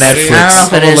Netflix. I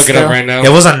don't know if it is. Look it up right now.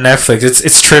 It was on Netflix.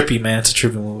 It's trippy, man. It's a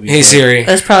trippy movie. Hey Siri.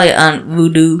 It's probably on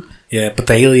Vudu. Yeah, but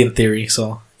the Alien Theory.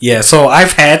 So yeah, so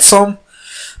I've had some,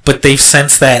 but they've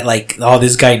sensed that like, oh,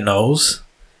 this guy knows,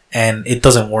 and it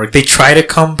doesn't work. They try to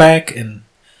come back, and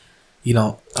you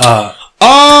know,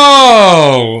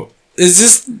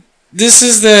 This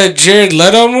is the Jared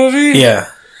Leto movie?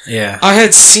 Yeah. Yeah. I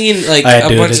had seen like a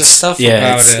bunch of stuff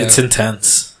about it. It's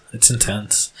intense. It's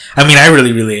intense. I mean, I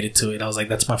really related to it. I was like,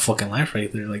 that's my fucking life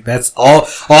right there. Like, that's all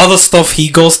the stuff he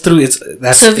goes through.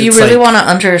 So if you really want to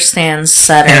understand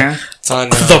Saturn, it's on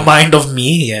The Mind of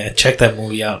Me, yeah, check that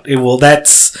movie out.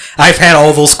 I've had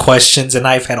all those questions and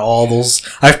I've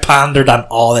pondered on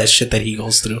all that shit that he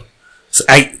goes through. So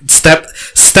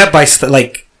step by step,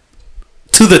 like,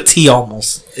 to the T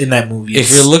almost in that movie.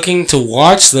 If you're looking to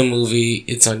watch the movie,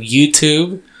 it's on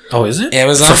YouTube. Oh, is it?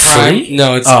 Amazon Prime? Free?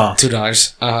 No, it's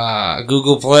 $2.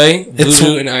 Google Play,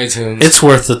 Vudu, and iTunes. It's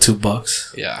worth the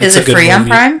 $2. Yeah. Is it free on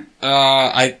Prime?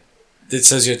 It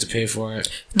says you have to pay for it.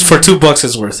 For $2,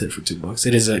 it's worth it. For $2,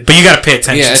 it is. But you gotta pay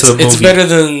attention to the movie. It's better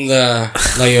than the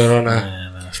La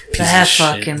Llorona. That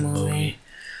fucking movie.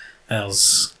 That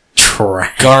was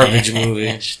trash. Garbage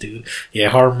movie, dude. Yeah,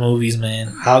 horror movies, man.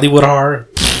 Hollywood horror.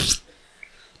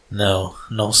 No,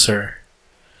 sir.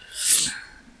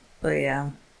 But yeah.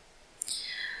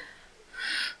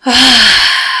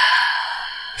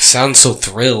 Sounds so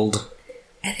thrilled.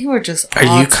 I think we're just.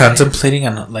 Are you contemplating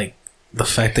on like the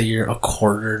fact that you're a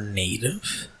quarter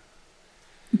native?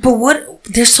 But what?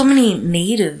 There's so many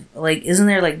native. Like, isn't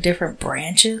there like different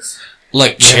branches?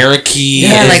 Like Cherokee.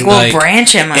 Yeah, like what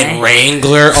branch am I? And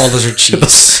Wrangler. Oh, those are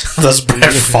cheats. Those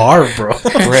Brett Favre, bro.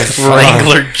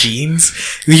 Wrangler jeans.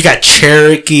 You got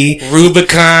Cherokee,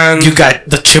 Rubicon. You got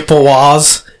the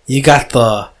Chippewas. You got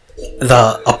the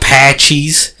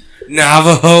Apaches.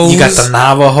 Navajos. You got the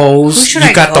Navajos. Who should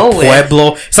you got I go the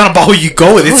Pueblo. with? It's not about who you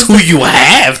go with. It's who you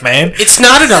have, man. It's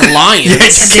not an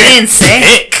alliance. It didn't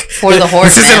say for the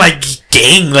horse. This isn't like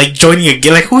gang, like joining a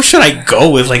gang. Like, who should I go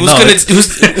with? Like,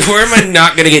 where am I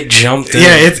not gonna get jumped in?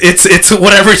 Yeah, it's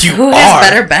whatever you Who has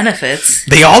better benefits?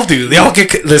 They all do. They all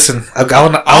get. Listen,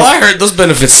 I heard those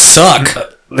benefits suck.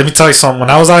 Let me tell you something. When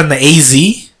I was on the AZ,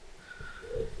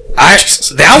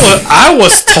 I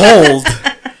was told.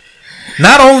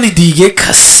 Not only do you get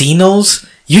casinos,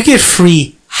 you get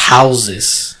free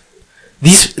houses.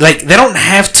 These they don't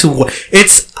have to work.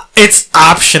 It's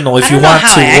optional if you want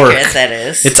to work. That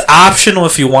is. It's optional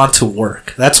if you want to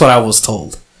work. That's what I was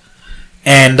told.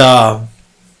 And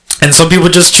some people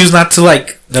just choose not to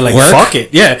they're like, work? Fuck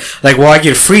it. Yeah. Like, well, I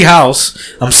get a free house.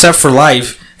 I'm set for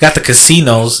life. Got the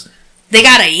casinos. They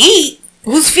gotta eat.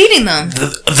 Who's feeding them?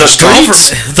 The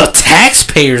streets. The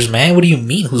taxpayers, man. What do you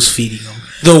mean who's feeding them?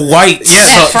 The whites.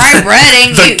 Yeah, fried bread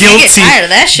ain't you get tired of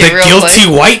that shit real quick. The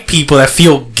guilty white people that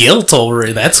feel guilt over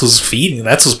it, that's who's feeding,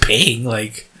 that's who's paying.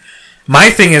 Like, my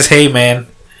thing is, hey man,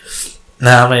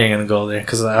 Nah, I'm not even gonna go there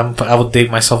because I would dig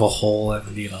myself a hole,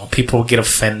 and people will get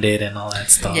offended and all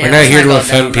that stuff. We're not here to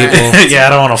offend people. Yeah, I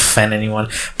don't want to offend anyone,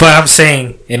 but I'm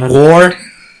saying in war,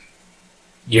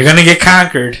 you're gonna get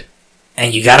conquered,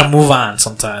 and you gotta move on.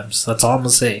 Sometimes that's all I'm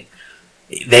gonna say.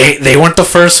 They weren't the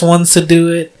first ones to do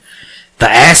it. The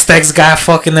Aztecs got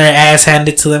fucking their ass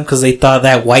handed to them because they thought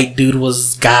that white dude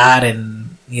was God,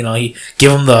 and he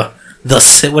give them the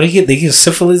what do you get? They give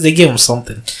syphilis. They give them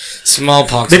something.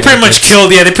 Smallpox. They pretty much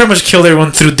killed. Yeah, they pretty much killed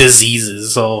everyone through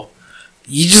diseases. So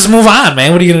you just move on,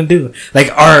 man. What are you gonna do?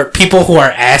 Like, are people who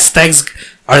are Aztecs,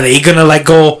 are they gonna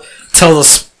go tell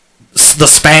the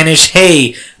Spanish,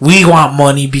 hey, we want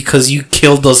money because you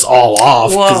killed us all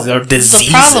off because they're diseases?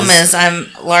 The problem is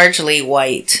I'm largely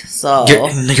white, so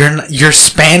you're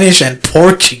Spanish and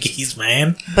Portuguese,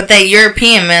 man. But that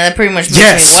European, man, that pretty much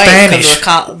makes me white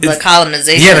because of the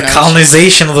colonization. Yeah, the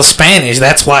colonization of the Spanish.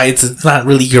 That's why it's not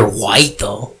really you're white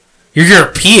though. You're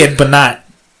European, but not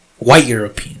white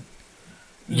European.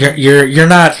 You're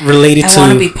not related to. I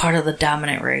want to be part of the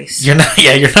dominant race. You're not.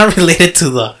 Yeah, you're not related to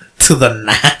the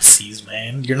Nazis,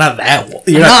 man. You're not that.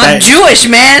 I'm Jewish,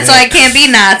 man, so I can't be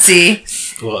Nazi.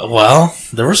 Well,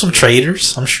 there were some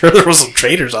traitors. I'm sure there were some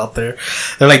traitors out there.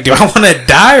 They're like, do I want to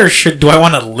die or do I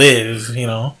want to live?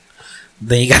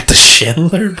 Then you got the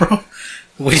Schindler, bro.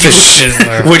 Would you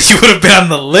would have been on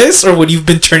the list, or would you have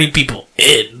been turning people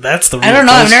in? That's the. I don't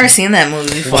know. I've never seen that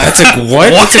movie before. That's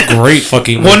a great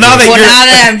fucking movie. Well, now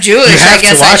that I'm Jewish, I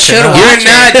guess I should watch it.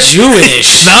 You're not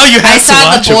Jewish. Now you have to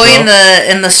watch it. I saw the boy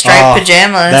in the striped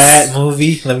pajamas. That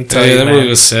movie. Let me tell you, that movie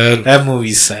was sad. That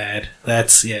movie's sad.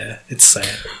 It's sad.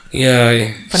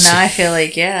 Yeah. But now I feel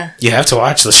like you have to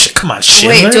watch the shit. Come on,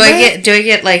 Schindler. Wait, do I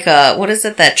get like what is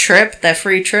it? That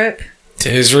free trip?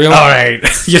 To Israel. All right,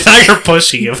 you're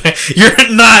pushing it. Man.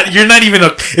 You're not even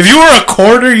if you were a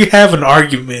quarter, you have an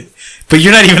argument, but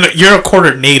you're not even. You're a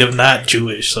quarter native, not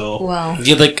Jewish. So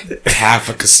you like half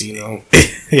a casino.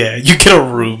 Yeah, you get a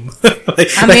room.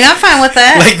 I'm fine with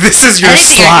that. Like, this is your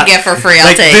slot. You get for free.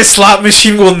 I'll take this slot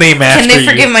machine will name after you. Can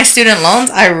they forgive my student loans?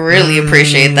 I really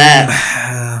appreciate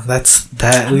that. That's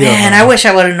that. Man, I wish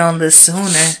I would have known this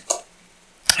sooner.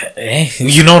 Hey,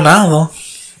 you know now though.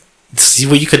 See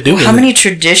what you could do. How many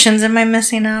traditions am I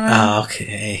missing out on?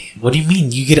 Okay. What do you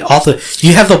mean? You get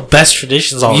you have the best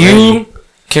traditions already. You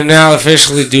can now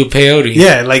officially do peyote.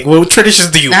 Yeah, like what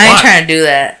traditions do you want? I ain't trying to do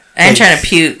that. I ain't trying to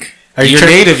puke. Are you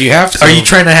native? You have to. Are you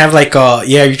trying to have are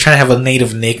you trying to have a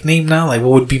native nickname now? Like,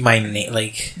 what would be my name?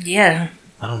 Like, yeah.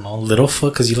 I don't know,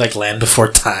 Littlefoot, because you like Land Before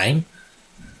Time.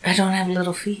 I don't have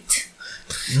little feet.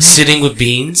 Sitting with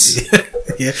beans.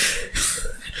 Yeah.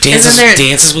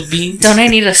 Dances with beans. Don't I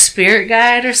need a spirit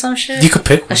guide or some shit? You could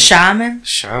pick one. A shaman.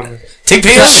 Take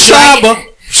Shaba.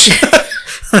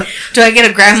 Do I get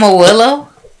a Grandma Willow?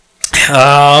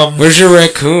 Where's your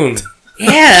raccoon?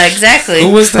 Yeah, exactly.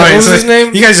 Who was that? What was his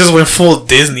name? You guys just went full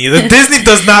Disney. The Disney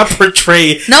does not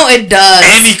portray no, it does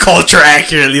any culture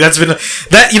accurately. That's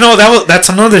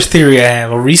another theory I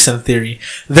have, a recent theory.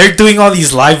 They're doing all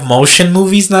these live motion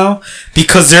movies now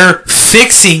because they're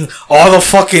fixing all the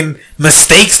fucking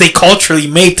mistakes they culturally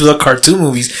made through the cartoon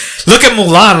movies. Look at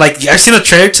Mulan. Like, I've seen a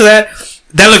trailer to that.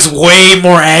 That looks way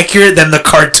more accurate than the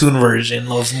cartoon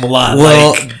version of Mulan.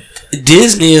 Well,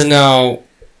 Disney is now.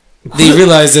 They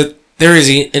realize that there is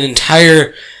an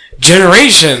entire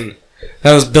generation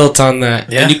that was built on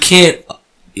that. Yeah. And you can't.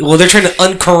 Well, they're trying to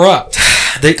uncorrupt.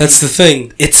 That's the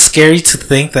thing. It's scary to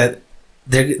think that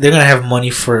they're gonna have money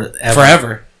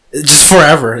forever. Just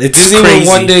forever. It's Disney crazy. will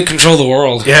one day control the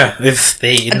world. Yeah, if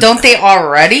they don't they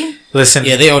already? Listen.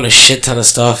 Yeah, they own a shit ton of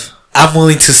stuff. I'm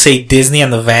willing to say Disney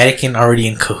and the Vatican are already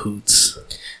in cahoots.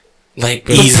 Like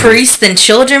the priest and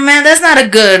children, man. That's not a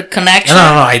good connection. No.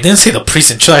 I didn't say the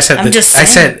priest and children. I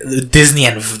said Disney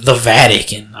and the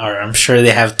Vatican. Or I'm sure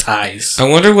they have ties. I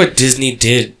wonder what Disney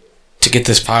did to get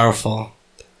this powerful.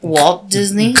 Walt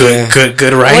Disney. Good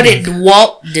writing. What did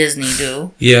Walt Disney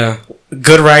do? Yeah,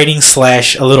 good writing /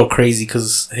 a little crazy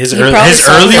because his early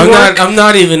work.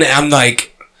 I'm like.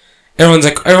 Everyone's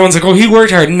like, oh, he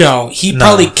worked hard. No, he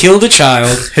probably killed a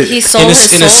child. He sold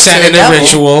his soul in a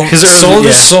ritual. He sold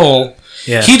his soul.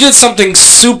 Yeah. He did something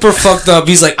super fucked up.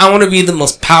 He's like, I want to be the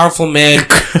most powerful man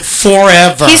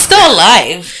forever. He's still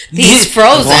alive. He's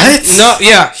frozen. What? No,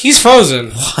 yeah, he's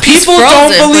frozen. What? People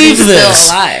don't believe this.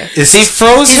 Still alive. He's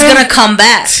frozen. He's gonna come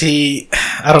back. See,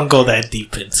 I don't go that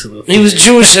deep into it. He was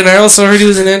Jewish, and I also heard he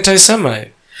was an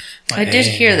anti-Semite. I did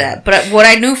hear that, but what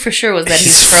I knew for sure was that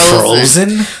he's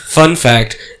frozen. Fun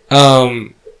fact: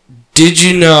 did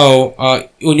you know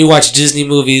when you watch Disney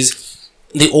movies,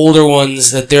 the older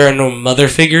ones, that there are no mother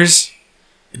figures?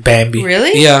 Bambi,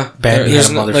 really? Yeah, Bambi has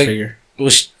a mother figure. Well,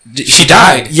 she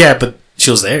died. Yeah, but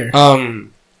she was there.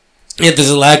 Yeah, there's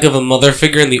a lack of a mother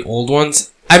figure in the old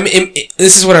ones. I mean,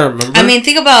 this is what I remember. I mean,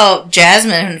 think about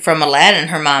Jasmine from Aladdin.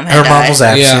 Her mom had died. Her mom was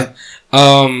absent.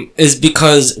 Yeah. Is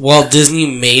because Walt Disney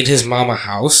made his mom a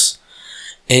house,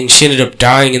 and she ended up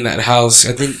dying in that house.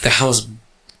 I think the house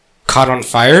caught on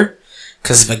fire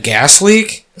because of a gas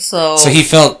leak. So he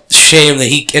felt shame that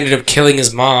he ended up killing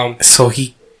his mom. So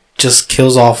he just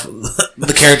kills off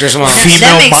the character's mom.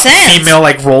 Female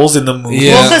like roles in the movie.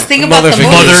 Yeah. Well, because think about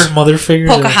the mother figure.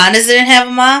 Pocahontas didn't have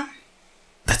a mom.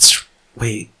 That's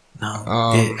no.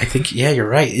 I think you're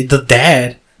right. The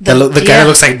dad, the guy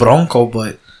looks like Bronco,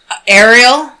 but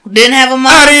Ariel didn't have a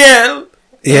mom. Ariel.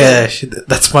 Yeah,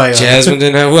 that's my Jasmine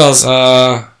didn't have Wells.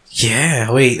 Yeah,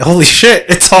 wait, holy shit!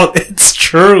 It's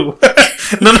true.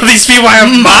 None of these people have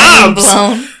moms.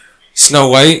 Blown. Snow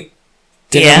White.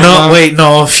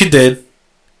 No, she did.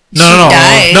 No,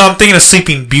 I'm thinking of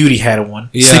Sleeping Beauty had one.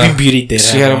 Yeah. Sleeping Beauty did.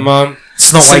 She had a mom.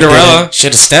 Cinderella, she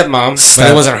had a stepmom, but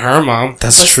it wasn't her mom.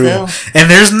 That's true. And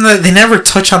they never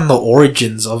touch on the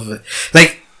origins of it.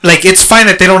 Like it's fine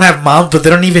that they don't have moms, but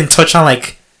they don't even touch on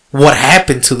like what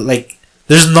happened to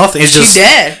there's nothing. It's just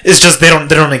dead. It's just they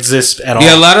don't exist at all.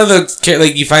 Yeah, a lot of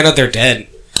the you find out they're dead.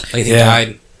 Like they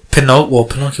died.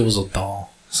 Pinocchio was a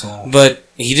doll. So, but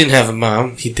he didn't have a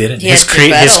mom. He didn't. His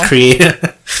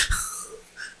creator.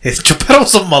 Geppetto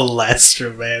was a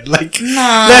molester, man. Let's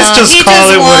just call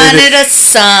it what it is. He just wanted a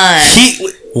son.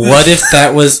 What if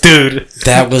that was... Dude.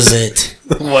 That was it.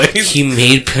 What? He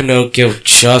made Pinocchio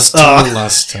just to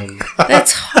molest him.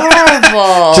 That's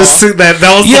horrible. Just that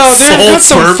was they've got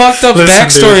some fucked up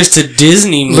backstories to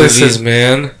Disney movies,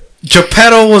 man.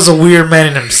 Geppetto was a weird man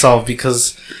in himself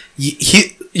because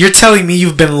you're telling me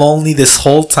you've been lonely this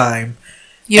whole time.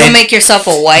 You don't make yourself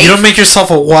a wife. You don't make yourself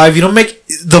a wife. You don't make...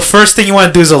 The first thing you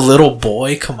want to do is a little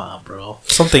boy. Come on, bro.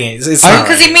 Something... It's not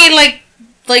because he made, like...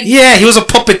 Yeah, he was a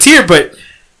puppeteer, but...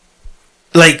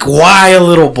 why a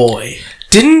little boy?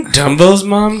 Didn't Dumbo's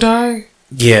mom die?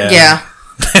 Yeah. Yeah.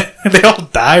 They all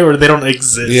die or they don't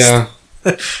exist. Yeah.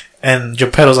 And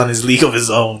Geppetto's on his league of his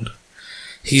own.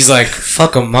 He's like,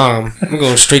 fuck a mom. I'm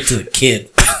going straight to the kid.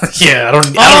 Yeah, I don't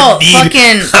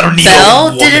need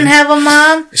Belle didn't have a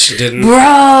mom? She didn't.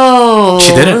 Bro!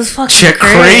 She didn't. She had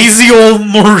crazy old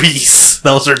Maurice.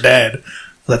 That was her dad.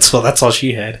 That's all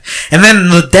she had. And then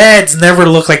the dads never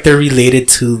look like they're related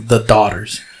to the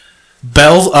daughters.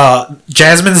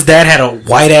 Jasmine's dad had a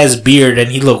white-ass beard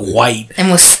and he looked white. And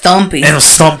was stumpy.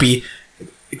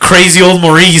 Crazy old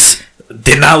Maurice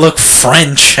did not look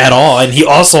French at all. And he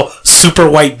also, super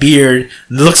white beard,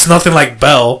 looks nothing like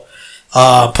Belle.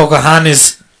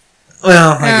 Pocahontas,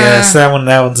 well, I guess that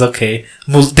one's okay.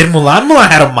 Did Mulan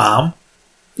had a mom?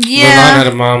 Yeah, Mulan had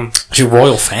a mom. She's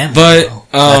royal family, but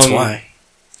that's why.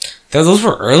 Those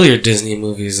were earlier Disney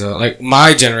movies, though. Like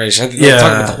my generation. I think I'm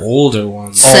talking about the older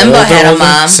ones. Simba had a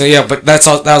mom. So yeah, but that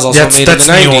was also made in the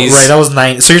 90s. Right, that was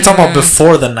 90s. So you're talking about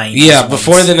before the 90s. Yeah,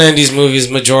 before the 90s movies,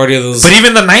 majority of those. But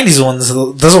even the 90s ones,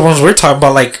 those are ones we're talking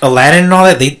about, like Aladdin and all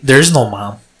that. There's no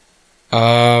mom.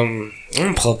 I'm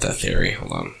gonna pull up that theory.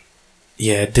 Hold on.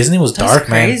 Yeah, Disney was dark,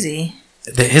 crazy. Man.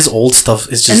 His old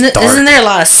stuff is just dark. Isn't there a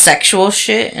lot of sexual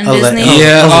shit in Disney?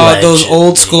 Yeah, those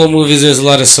old school movies, there's a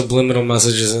lot of subliminal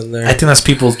messages in there. I think that's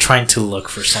people trying to look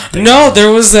for something. No,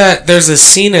 there's a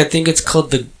scene, I think it's called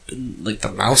the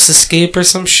Mouse Escape or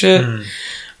some shit,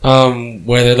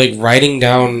 where they're like riding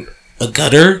down a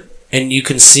gutter, and you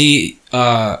can see,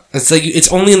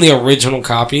 it's only in the original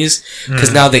copies,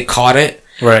 because now they caught it.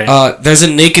 Right. There's a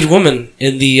naked woman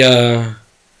in the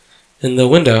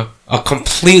window. A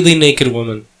completely naked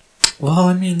woman. Well,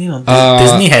 I mean,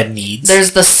 Disney had needs.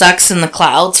 There's the sex in the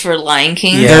clouds for Lion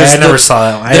King. Yeah, I never saw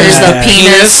that one. There's the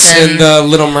penis in the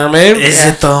Little Mermaid. Is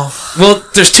it though? Well,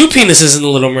 there's two penises in the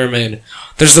Little Mermaid.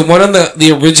 There's the one on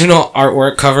the original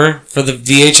artwork cover for the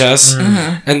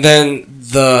VHS, and then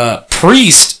the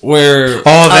priest where he's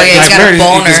got a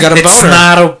boner. He's got a boner. It's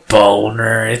not a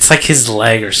boner. It's like his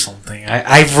leg or something.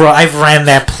 I've ran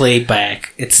that play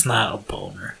back. It's not a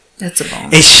boner. It's a boner.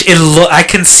 I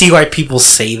can see why people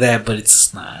say that, but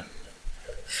it's not.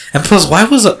 And plus,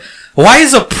 why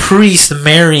is a priest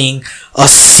marrying a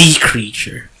sea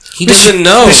creature? He doesn't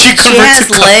know. Did she convert to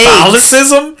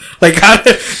Catholicism? Like, how?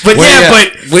 But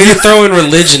way to throw in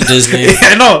religion, Disney.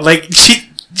 I know. Like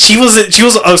she was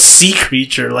a sea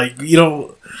creature. Like They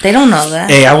don't know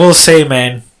that. Hey, I will say,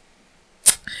 man.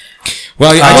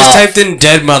 Well, I just typed in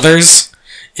dead mothers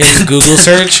in Google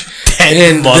search.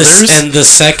 And the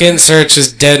second search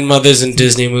is dead mothers in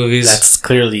Disney movies. That's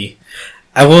clearly.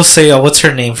 I will say, what's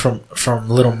her name from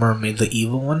Little Mermaid, the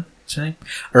evil one? What's her name?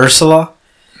 Ursula.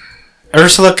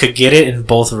 Ursula could get it in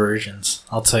both versions.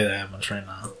 I'll tell you that much right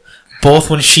now. Both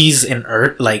when she's in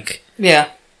like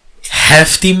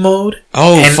hefty mode.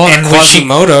 Oh, and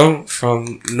Quasimodo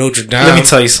from Notre Dame. Let me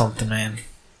tell you something, man.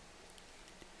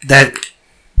 That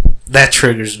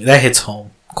triggers me. That hits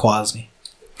home. Quasi.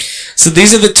 So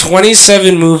these are the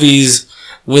 27 movies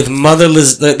with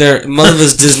motherless. They're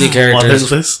motherless Disney characters.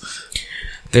 Motherless.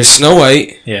 There's Snow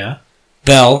White. Yeah.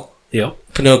 Belle. Yep.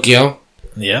 Pinocchio.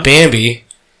 Yeah. Bambi.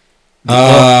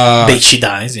 She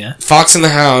dies. Yeah. Fox and the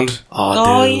Hound.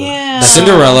 Oh yeah.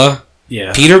 Cinderella.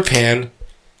 Yeah. Peter Pan.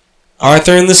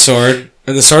 Arthur and the Sword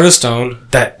of Stone.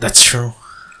 That's true.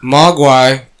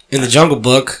 Mogwai in the Jungle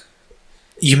Book.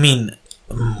 You mean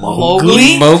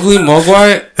Mowgli?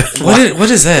 Mogwai?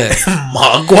 What is that?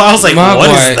 Mogwai? I was like, Mogwai. What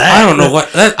is that? I don't know what.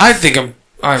 I think I'm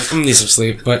gonna need some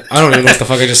sleep, but I don't even know what the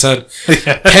fuck I just said.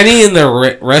 Yeah. Penny and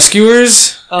the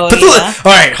Rescuers. Oh, yeah.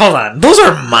 Alright, hold on. Those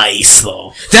are mice,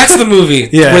 though. That's the movie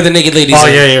where the naked ladies are.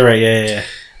 Yeah, you're right. Yeah.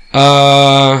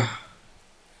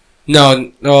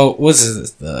 No, what's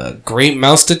this? The Great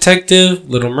Mouse Detective,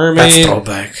 Little Mermaid. That's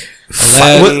throwback.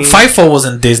 Fifo was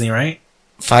in Disney, right?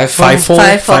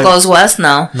 Fifo Goes West?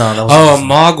 No, that was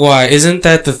Mogwai. Isn't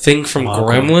that the thing from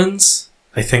Gremlins?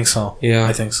 I think so. Yeah.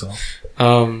 I think so.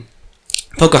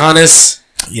 Pocahontas.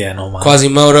 Yeah, no mind.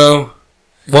 Quasimodo.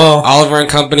 Well, Oliver and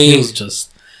Company. He was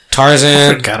just...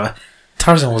 Tarzan.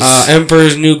 Tarzan was...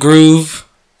 Emperor's New Groove.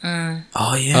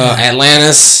 Oh, yeah.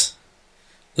 Atlantis.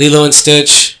 Lilo and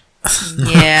Stitch.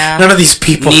 Yeah. None of these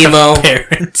people Nemo. have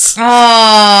parents.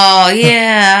 Oh,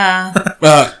 yeah.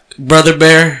 Brother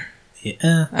Bear.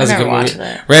 Yeah. I never watched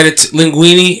that.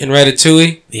 Linguini and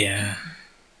Ratatouille. Yeah.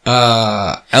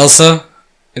 Elsa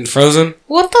and Frozen.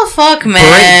 What the fuck,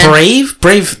 man? Brave.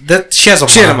 That she has a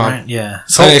mom, right? Yeah.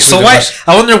 So why?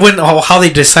 I wonder how they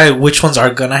decide which ones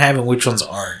are gonna have and which ones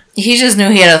aren't. He just knew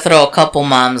he had to throw a couple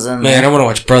moms in there. Man, I want to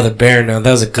watch Brother Bear now.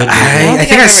 That was a good movie. I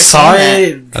think I saw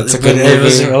it. That's a good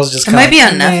movie. It might be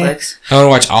on Netflix. I want to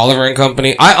watch Oliver and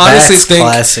Company. I honestly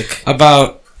think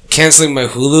about canceling my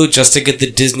Hulu just to get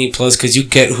the Disney Plus because you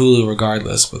get Hulu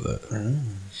regardless with it.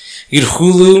 You get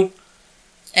Hulu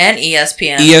and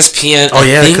ESPN. Oh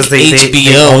yeah, because they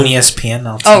own ESPN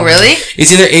now. Oh really?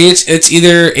 It's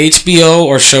either HBO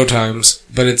or Showtime's,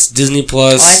 but it's Disney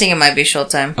Plus. I think it might be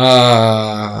Showtime.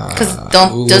 Because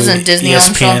doesn't Disney ESPN, own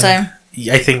Showtime?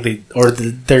 I think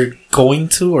they're going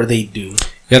to, or they do.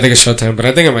 Yeah, I think it's Showtime, but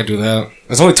I think I might do that.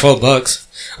 It's only $12.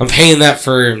 I'm paying that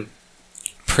for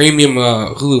premium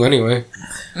Hulu anyway.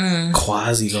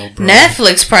 Quasi though, bro.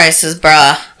 Netflix prices,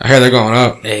 bruh. I hear they're going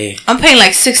up. Hey, I'm paying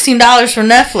like $16 for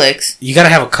Netflix. You gotta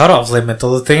have a cutoff limit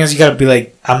though. The thing is, you gotta be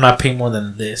like, I'm not paying more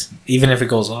than this, even if it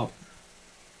goes up.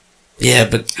 Yeah,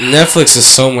 but Netflix is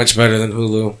so much better than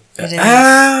Hulu. It is.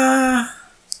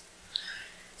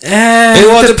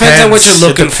 It depends on what you're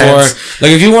looking for.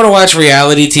 Like, if you want to watch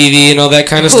reality TV and all that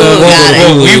kind of stuff.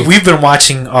 We've been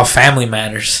watching Family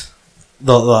Matters,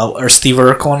 or Steve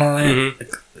Urkel and all that.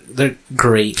 Mm-hmm. They're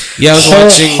great. Yeah, I was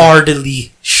watching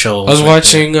wholeheartedly shows. I was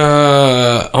watching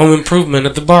Home Improvement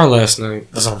at the bar last night.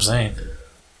 That's what I'm saying.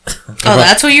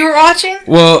 That's what you were watching?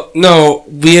 Well, no,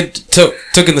 we had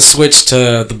taken the Switch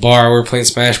to the bar. We were playing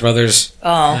Smash Brothers.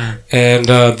 Oh. And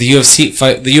the UFC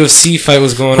fight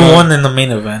was going on. Who won in the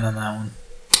main event on that one?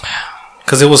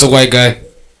 Because it was a white guy.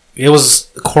 It was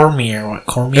Cormier, right?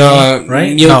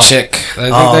 Miocic. No.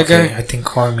 I think that guy. I think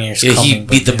Cormier's coming. He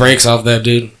beat the brakes off that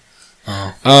dude.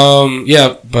 Oh.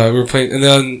 Yeah, but we were playing, and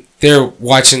then they're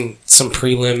watching some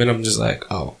prelim, and I'm just like,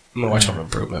 I'm gonna watch Home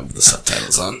Improvement with the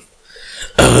subtitles on.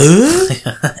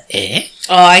 I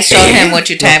showed him what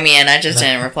you tagged me in. I just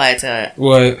didn't reply to it.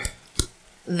 What?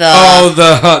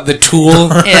 The tool.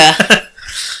 Yeah.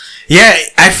 Yeah,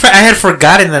 I had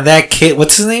forgotten that kid.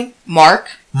 What's his name? Mark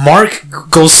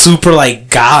goes super like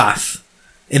goth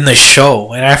in the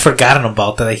show, and I forgotten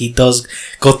about that. Like, he does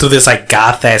go through this like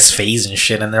goth ass phase and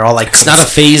shit, and they're all like, "It's not a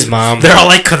phase, Mom." They're all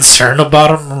like concerned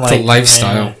about him. I'm, like, it's a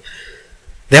lifestyle. Man.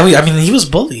 Then he was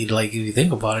bullied. Like, if you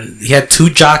think about it, he had two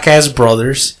jock ass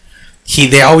brothers.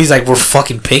 They always like were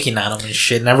fucking picking on him and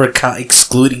shit, never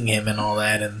excluding him and all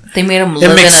that. And they made him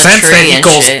live in a tree. It makes sense that he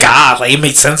goes God. Like, it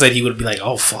makes sense that he would be like,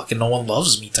 "Oh fucking, no one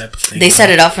loves me," type of thing. They set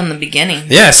it up from the beginning.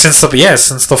 Yeah, since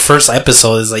the first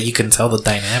episode is like, you can tell the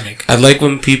dynamic. I like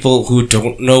when people who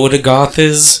don't know what a goth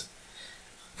is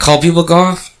call people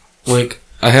goth. Like,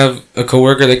 I have a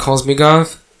coworker that calls me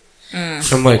goth.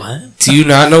 I'm like, what? Do you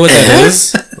not know what that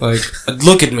is? Like,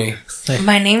 look at me.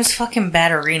 My name's fucking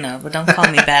Batterina, but don't call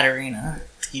me Batterina.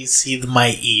 Do you see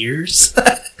my ears?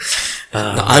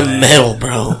 I'm metal,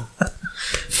 bro.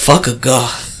 Fuck a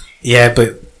goth. Yeah,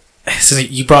 but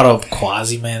you brought up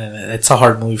Quasi, man, and it's a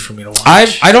hard movie for me to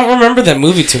watch. I don't remember that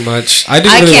movie too much. I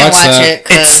didn't really watch that. I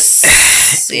can't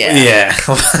watch it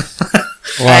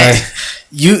because Why?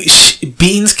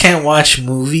 Beans can't watch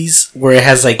movies where it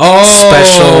has like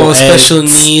special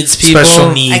needs people.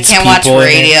 I can't watch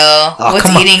radio. What's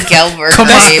Eating Gilbert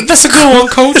Grape? That's a good one,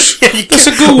 Coach. That's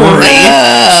a good one,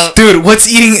 dude. What's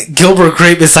Eating Gilbert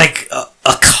Grape is like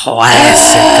a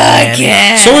classic,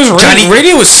 man. So is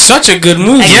Radio is such a good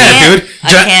movie. Dude.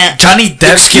 Johnny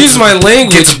Depp. Excuse my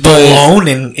language, gets blown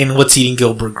in What's Eating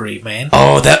Gilbert Grape, man.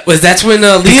 Oh, that's when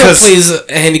Leo plays a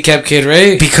handicapped kid,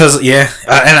 right? Because and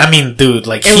I mean, dude,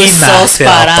 like he knocked it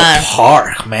out the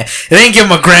park, man. They didn't give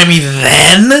him a Grammy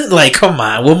then. Like, come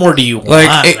on, what more do you want?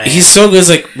 Man? He's so good. It's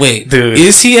like, wait, dude,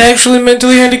 is he actually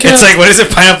mentally handicapped? It's like, what is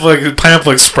it?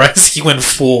 Pineapple Express. He went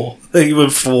full. He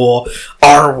went full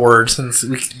R word, since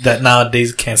that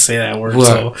nowadays can't say that word. What?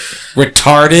 So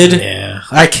retarded. Yeah,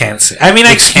 I can't say. I mean,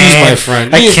 excuse my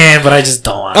friend. I can, but I just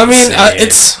don't want. I mean,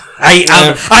 it's.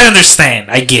 I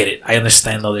understand. I get it. I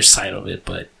understand the other side of it,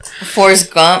 but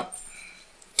Forrest Gump.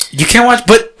 You can't watch,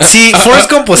 but see, Forrest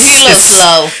Gump was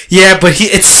slow. Yeah, but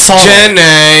it's so. Jenny,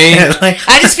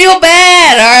 I just feel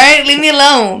bad. All right, leave me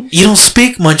alone. You don't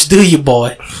speak much, do you,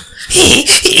 boy?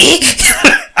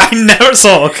 I never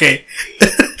saw. Okay,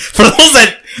 for those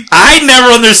that I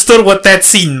never understood what that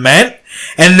scene meant,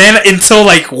 and then until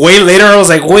like way later, I was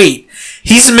like, wait,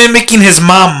 he's mimicking his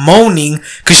mom moaning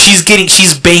because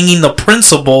she's banging the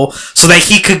principal so that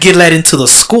he could get let into the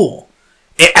school.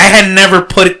 I had never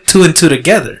put two and two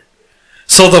together.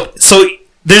 So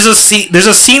there's a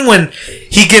scene when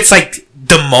he gets like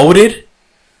demoted.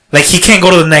 Like, he can't go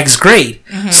to the next grade.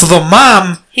 Mm-hmm. So the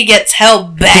mom... He gets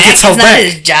held back. It's not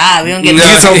his job. He don't get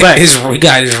held back. He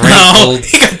got his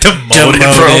he got demoted,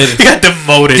 bro. He got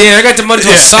demoted. Yeah, I got demoted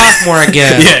to a sophomore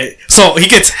again. Yeah. So he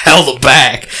gets held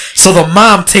back. So the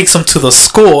mom takes him to the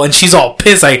school, and she's all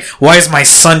pissed. Like, why is my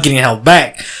son getting held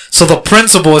back? So the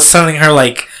principal is telling her,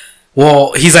 like...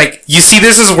 Well, he's like, you see,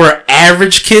 this is where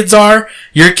average kids are.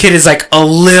 Your kid is, like, a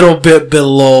little bit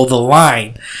below the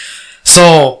line.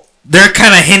 So... They're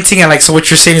kind of hinting at, like, so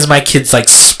what you're saying is my kid's, like,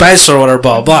 special or whatever,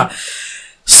 blah, blah.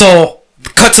 So,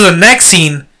 cut to the next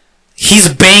scene, he's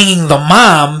banging the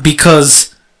mom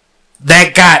because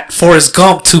that got Forrest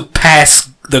Gump to pass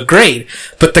the grade.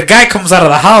 But the guy comes out of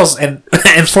the house, and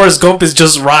Forrest Gump is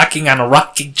just rocking on a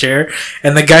rocking chair,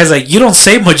 and the guy's like, you don't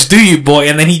say much, do you, boy?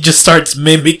 And then he just starts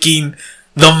mimicking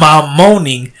the mom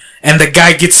moaning, and the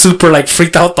guy gets super, like,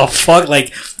 freaked out the fuck,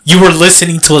 like... You were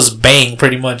listening to us bang,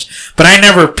 pretty much. But I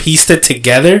never pieced it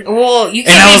together. Well, you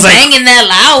can't be banging that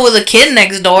loud with a kid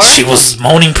next door. She was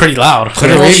moaning pretty loud. She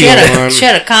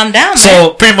had to calm down.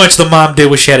 So, pretty much the mom did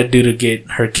what she had to do to get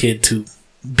her kid to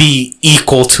be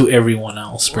equal to everyone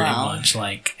else, pretty much.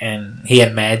 Like, and he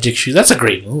had magic shoes. That's a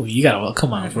great movie. You gotta,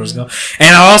 come on, Forrest Gump.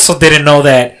 And I also didn't know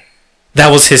that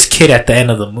was his kid at the end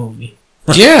of the movie.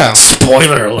 Yeah.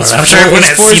 Spoiler alert. I'm sure everyone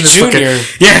has seen this fucking...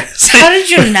 Yeah. How did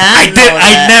you not know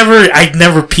that? I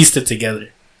never pieced it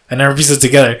together.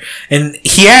 And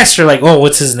he asked her, like, oh,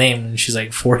 what's his name? And she's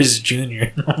like, Forrest Jr.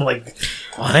 And I'm like,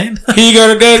 what? He got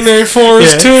a dad named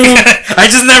Forrest, too. I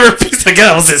just never pieced it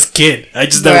together. I was his kid. I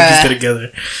just never pieced it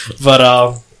together.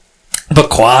 But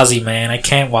Quasi, man, I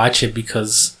can't watch it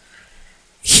because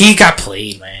he got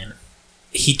played, man.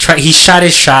 He shot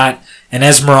his shot. And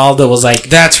Esmeralda was like...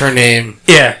 That's her name.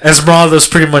 Yeah. Esmeralda was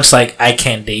pretty much like, I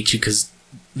can't date you because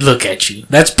look at you.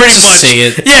 That's pretty much... Say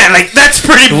it. Yeah, like, that's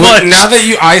pretty much... Now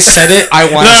that I said it, I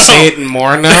want to say it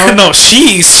more now. No,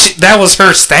 she that was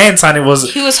her stance on it.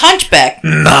 He was hunchback.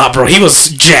 Nah, bro. He was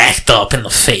jacked up in the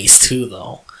face, too,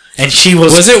 though. And she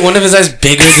was... Was it one of his eyes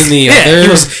bigger than the other?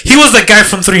 He was the guy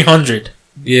from 300.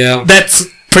 Yeah. That's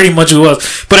pretty much who it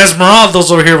was. But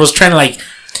Esmeralda's over here was trying to, like...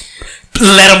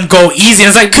 let him go easy. And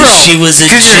it's like, bro, she was a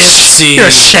gypsy. You're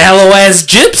a shallow ass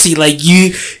gypsy. Like,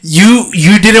 you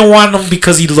didn't want him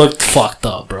because he looked fucked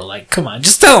up, bro. Like, come on,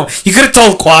 just tell him. You could have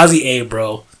told Quasi, hey,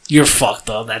 bro, you're fucked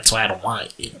up. That's why I don't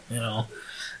want you. You know.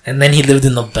 And then he lived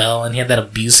in the Bell, and he had that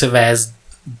abusive ass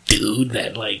dude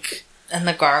that, like. And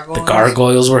the gargoyles. The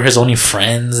gargoyles were his only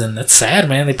friends, and that's sad,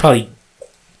 man. They probably,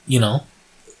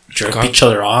 jerked each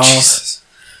other off. Jesus.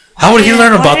 How would he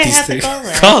learn about these things?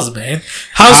 Cause, man.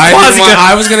 How's Quasi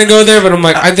I was going to go there, but I'm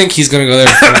like, I think he's going to go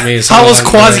there for me. So how was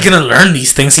Quasi going to learn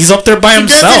these things? He's up there by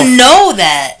himself. He doesn't know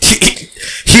that.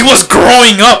 He was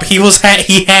growing up. He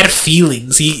had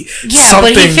feelings.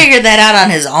 But he figured that out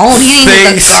on his own. He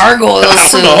didn't get the gargoyles.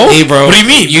 I don't know. Hey, bro. What do you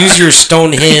mean? Use your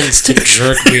stone hands to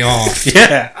jerk me off.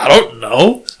 Yeah, I don't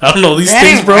know. I don't know these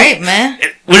things, bro. Right, man.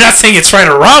 We're not saying it's right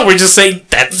or wrong. We're just saying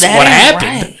that's what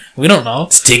happened. Right. We don't know.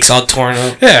 His dick's all torn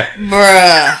up. Yeah.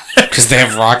 Bruh. Because they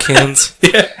have rock hands.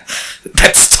 Yeah.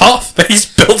 That's tough, man. He's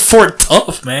built for it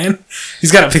tough, man.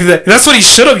 He's got to pick that. That's what he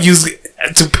should have used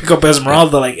to pick up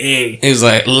Esmeralda. Like, hey. He was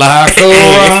like a rock.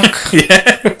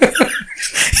 Yeah.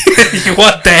 You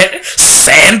want that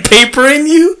sandpaper in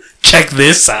you? Check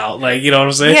this out. Like, you know what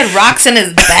I'm saying? He had rocks in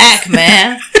his back,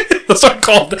 man. Those are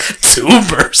called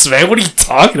tumors, man. What are you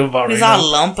talking about? He's right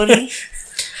all lumpity.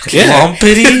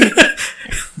 Lumpity?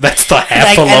 That's the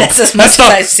half a lump. That's as much as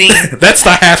I've seen. That's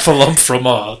the half a lump from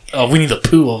Winnie the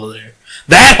Pooh over there.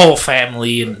 That whole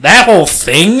family and that whole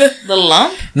thing. The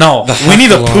lump? No, Winnie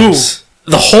the Pooh.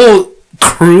 The whole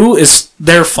crew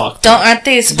they're fucked. Aren't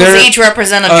they supposed to each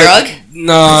represent a drug?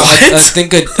 No, I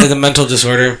think a mental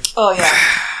disorder. Oh yeah.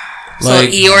 Like,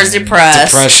 so Eeyore's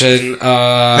depressed. Depression.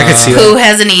 I can see Pooh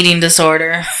has an eating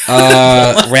disorder.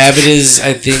 Rabbit is,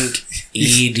 I think,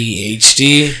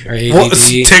 ADHD or ADD. What,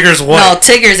 Tigger's what? No,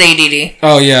 Tigger's ADD.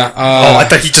 Oh yeah. I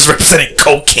thought he just represented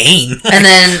cocaine. And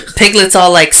then Piglet's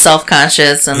all like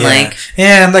self-conscious and like.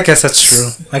 Yeah, I guess that's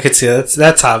true. I could see that.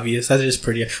 That's obvious. That is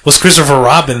pretty. Was Christopher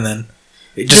Robin then?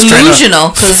 Just delusional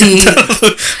because he.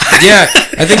 Yeah,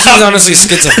 I think he's honestly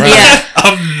schizophrenic. Yeah,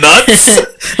 I'm nuts.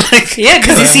 Like, yeah,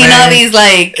 because he's seen all these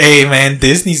like. Hey man,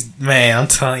 I'm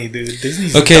telling you, dude,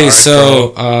 Disney's okay. Dark,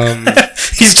 so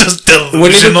he's just delusional.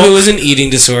 Winnie the Pooh is an eating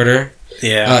disorder.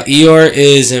 Yeah. Eeyore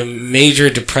is a major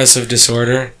depressive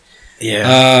disorder.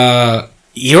 Yeah.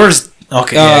 Eeyore's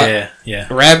okay. Yeah.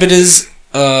 Rabbit is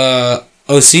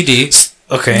OCD.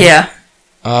 Okay. Yeah.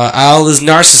 Owl is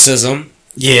narcissism.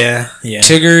 Yeah.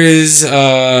 Tigger is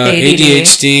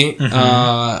ADHD.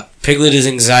 Mm-hmm. Piglet is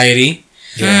anxiety.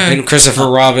 Yeah. And Christopher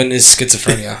Robin is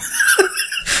schizophrenia.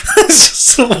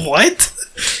 So what?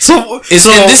 So and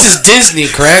this is Disney,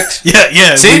 correct?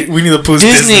 Yeah. See? We need to post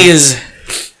Disney is.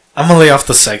 I'm gonna lay off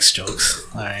the sex jokes.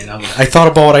 All right. I thought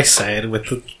about what I said with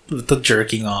the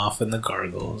jerking off and the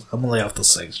gargles. I'm gonna lay off the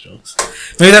sex jokes.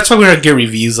 Maybe that's why we're gonna get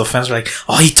reviews. The fans are like,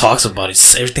 "Oh, he talks about it.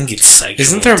 Everything gets sexual."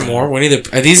 Isn't there more?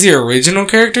 Are these the original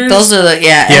characters? Those are and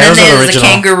then there's the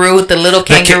kangaroo with the little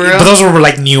kangaroo. But those were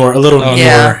like newer, a little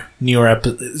newer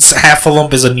episodes. Half a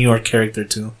Lump is a newer character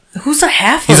too. Who's a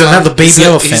half? He's another baby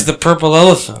elephant. He's the purple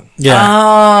elephant. Yeah.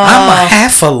 Oh. I'm a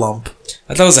half a lump.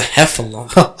 I thought it was a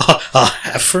heffalump. A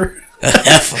heifer. A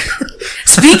heifer.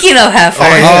 Speaking of heifer.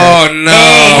 Oh no!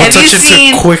 Hey, have you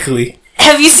seen quickly?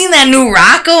 Have you seen that new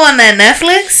Rocco on that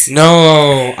Netflix?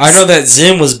 No, I know that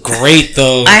Zim was great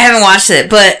though. I haven't watched it,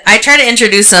 but I tried to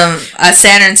introduce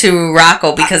Saturn to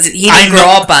Rocco because he didn't grow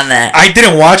up on that. I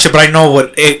didn't watch it, but I know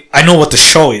what the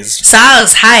show is. So I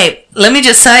was hyped. Let me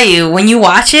just tell you, when you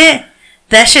watch it,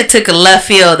 that shit took a left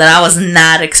field, and I was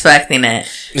not expecting it.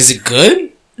 Is it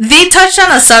good? They touched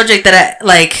on a subject that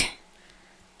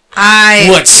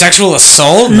What, sexual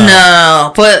assault?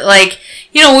 No, but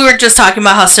we were just talking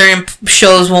about how certain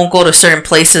shows won't go to certain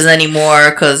places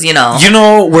anymore because, You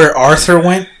know where Arthur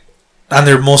went on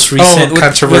their most recent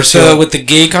controversial... With the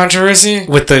gay controversy?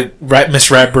 With the Miss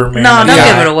Ratburn. No, don't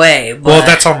give it away. But well,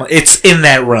 that's all. It's in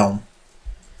that realm.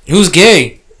 Who's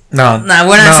gay? No,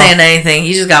 we're not saying anything.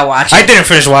 You just gotta watch it. I didn't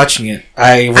finish watching it.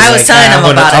 I was telling him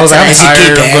about it. I was like, is he gay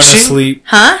bashing? I'm going to sleep.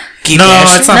 Huh? No,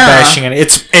 it's not bashing it.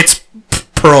 It's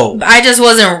pro. I just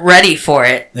wasn't ready for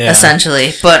it,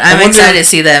 essentially. But I'm excited to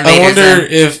see that. I wonder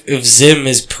if Zim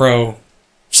is pro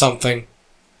something.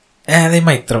 They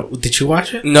might throw. Did you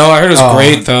watch it? No, I heard it was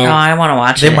great though. No, I want to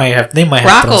watch it. They might have.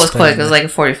 Rocco was quick. It was like a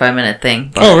 45-minute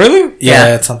thing. Oh, really?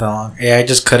 Yeah, it's not that long. Yeah, I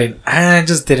just couldn't. I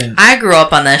just didn't. I grew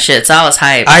up on that shit, so I was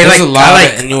hyped. There's a lot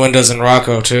of innuendos in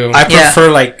Rocco too. I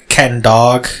prefer Cat and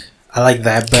Dog. I like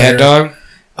that better. Cat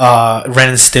Dog. Ren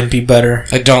and Stimpy better.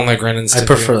 I don't like Ren and Stimpy. I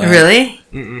prefer that. Really?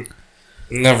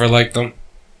 Never liked them.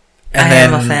 And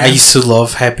then I used to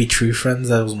love Happy Tree Friends.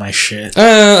 That was my shit.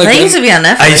 That used to be on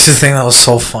Netflix. I used to think that was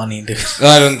so funny, dude.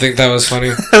 I didn't think that was funny.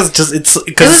 It was just were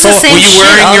you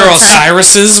wearing your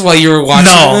Osiris's while you were watching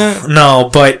that? No,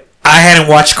 but I hadn't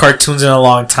watched cartoons in a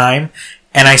long time,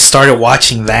 and I started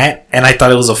watching that, and I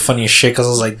thought it was the funniest shit because I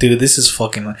was like, dude, this is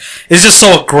fucking. It's just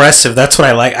so aggressive. That's what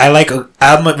I like.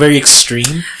 I'm very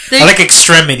extreme. I like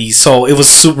extremities, so it was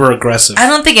super aggressive. I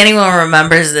don't think anyone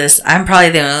remembers this. I'm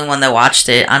probably the only one that watched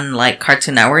it on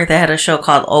Cartoon Network. They had a show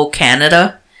called Oh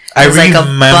Canada. It was a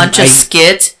bunch of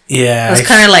skits. Yeah, it was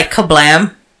kind of like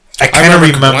Kablam. I kind of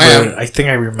remember. I think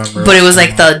I remember. But it was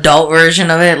the adult version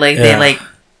of it. They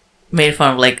made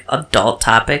fun of adult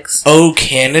topics. Oh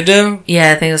Canada?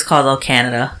 Yeah, I think it was called Oh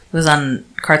Canada. It was on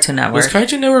Cartoon Network. Was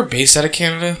Cartoon Network based out of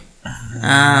Canada?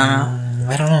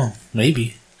 I don't know.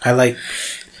 Maybe. I like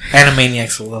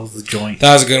Animaniacs. I love the joint.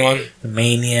 That was a good one. The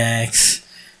Maniacs.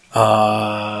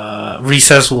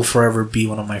 Recess will forever be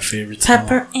one of my favorites.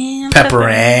 Pepper Ann. Pepper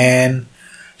Ann.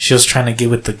 She was trying to get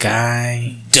with the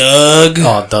guy. Doug.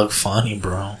 Oh, Doug funny,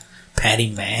 bro.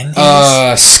 Patty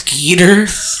Mayonnaise. Skeeter.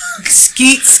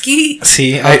 Skeet.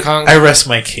 See, I rest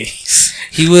my case.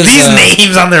 He was these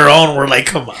names on their own were like,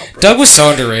 come on, bro. Doug was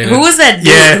so underrated. Who was that dude?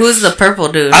 Yeah. Who was the purple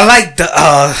dude? I like the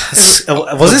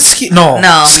was it Skeeter?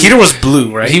 No. Skeeter was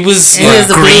blue, right? He was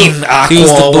the green, blue. Aqua, he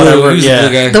was the blue, whatever. He was the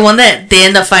blue guy. The one that they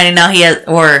end up finding out he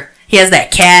has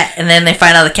that cat, and then they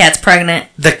find out the cat's pregnant.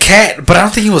 The cat, but I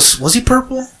don't think he was he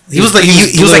purple? He was like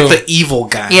he was like the evil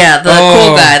guy. Yeah, the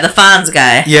cool guy, the Fonz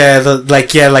guy. Yeah, like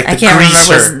the I can't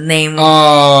remember his name.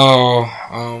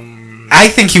 I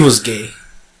think he was gay.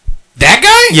 That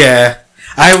guy? Yeah.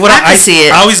 I see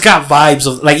it. I always got vibes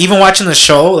of like even watching the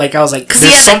show. Like I was like, because he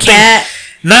had a cat.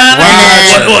 Not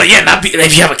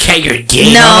if you have a cat, you're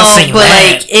gay. No, but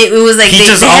like it was like they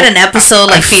had an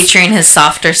episode like featuring his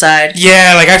softer side.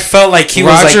 Yeah, like I felt like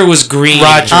Roger was green.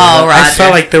 Roger. I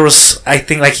felt like there was. I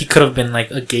think like he could have been like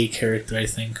a gay character. I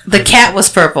think the cat was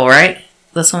purple, right?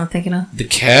 That's what I'm thinking of. The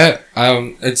cat?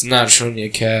 It's not showing you a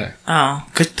cat. Oh,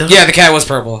 yeah, the cat was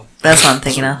purple. That's what I'm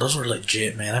thinking of. Those were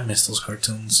legit, man. I miss those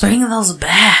cartoons. Bring those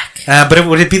back. But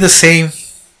would it be the same?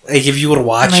 Like if you would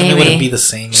watch them, it wouldn't be the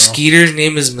same. You know? Skeeter's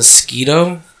name is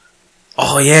Mosquito.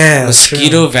 Oh yeah,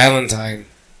 Mosquito Valentine.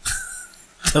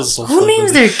 So who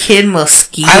names their kid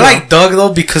Mosquito? I like Doug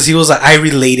though because he was like I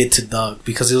related to Doug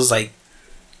because he was like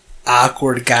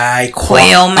awkward guy,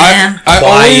 quail man. I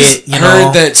always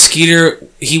heard that Skeeter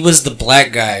he was the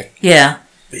black guy. Yeah,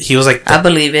 he was like I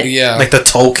believe it. Yeah, like the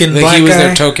token. Like black he was guy?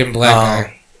 their token black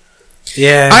guy.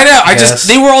 Yeah, I know. I just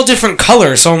they were all different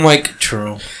colors, so I'm like,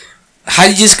 true. How are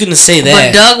you just gonna say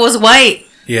that? But Doug was white.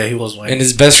 Yeah, he was white, and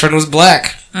his best friend was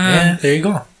black. Yeah, there you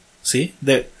go. See,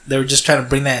 they were just trying to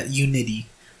bring that unity,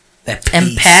 that peace.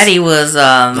 And Patty was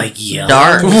like yellow.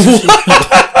 Dark.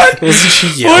 Wasn't she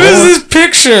yellow? What is this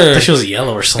picture? I thought she was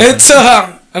yellow or something. It's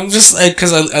I'm just like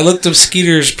because I looked up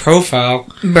Skeeter's profile,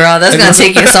 bro. That's gonna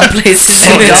take you someplace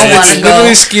you don't want to go.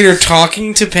 Literally Skeeter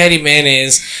talking to Patty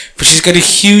Mayonnaise, but she's got a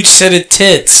huge set of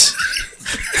tits.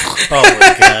 Oh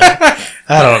my god.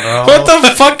 I don't know. What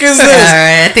the fuck is this?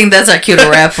 Alright, I think that's our cue to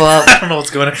wrap up. I don't know what's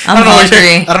going on. I'm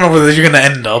hungry. I don't know where you're going to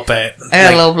end up at. I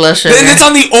got a low blood sugar. It's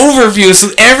on the overview, so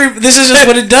this is just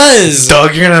what it does.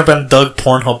 Doug, you're going to have a Doug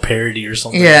Pornhub parody or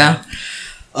something. Yeah.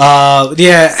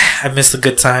 Yeah, I miss the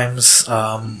good times.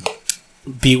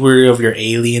 Be wary of your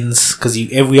aliens, because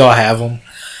we all have them.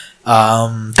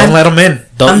 Don't let them in.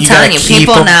 I'm telling you,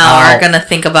 people now are going to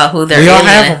think about who they're We all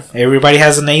have them. Everybody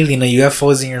has an alien. A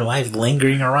UFO is in your life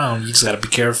lingering around. You just got to be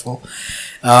careful.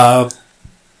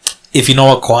 If you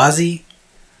know a Quasi,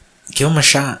 give him a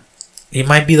shot. He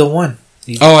might be the one.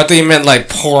 Oh, I thought you meant like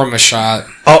pour him a shot.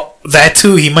 Oh, that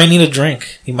too. He might need a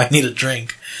drink. He might need a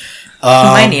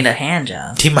hand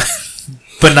job. He might,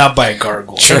 but not by a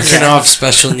gargoyle. Jerking off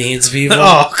special needs people.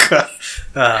 Oh, God.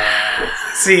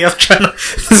 See, I'm trying to.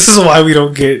 This is why we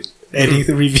don't get any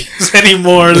reviews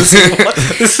anymore.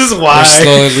 This is why. We're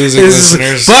slowly losing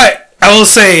listeners. But I will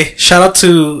say, shout out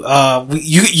to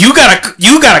you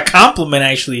got a compliment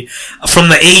actually from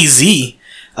the AZ.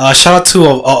 Shout out to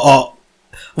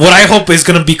what I hope is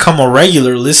gonna become a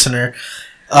regular listener.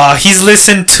 He's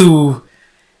listened to.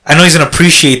 I know he's gonna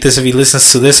appreciate this if he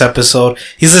listens to this episode.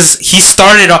 He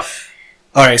started off.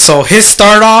 All right, so his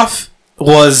start off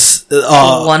was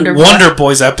Wonder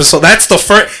Boys episode. That's the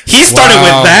first. He started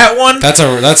with that one.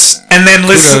 And then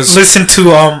listen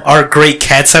to our Great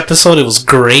Cats episode. It was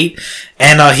great.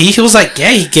 And he was like,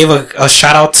 yeah, he gave a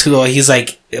shout out to. He's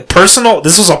like personal.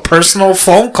 This was a personal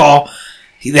phone call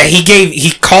that he gave.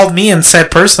 He called me and said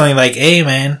personally, like, hey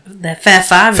man. That Fat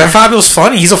Fabio. Fat Fabio's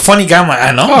funny. He's a funny guy. I'm like,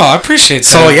 I know. Oh, I appreciate that.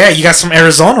 So, yeah, you got some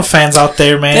Arizona fans out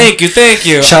there, man. Thank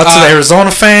you. Shout out to the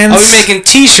Arizona fans. I'll be making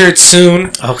t-shirts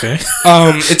soon. Okay.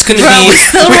 It's going to be... We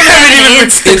still don't have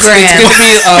Instagram. It's going to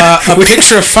be a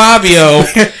picture of Fabio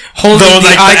holding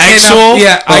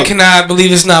I cannot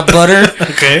believe it's not butter.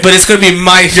 Okay. But it's going to be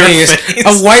my face.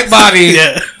 A white body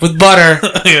with butter,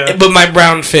 but my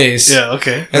brown face. Yeah,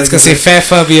 okay. And it's going to say Fat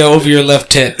Fabio over your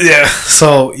left tit. Yeah.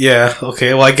 So, yeah.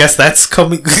 Okay. Well, I guess that's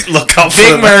coming. Look out for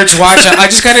big merch. Watch out. I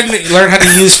just got to learn how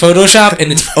to use Photoshop, and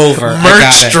it's over.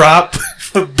 Merch drop.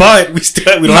 But we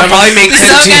still we don't have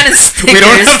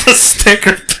a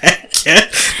sticker pack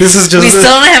yet. This is just we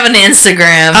still don't have an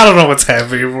Instagram. I don't know what's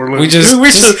happening. We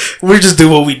just do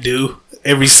what we do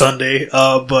every Sunday.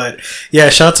 But yeah,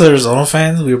 shout out to Arizona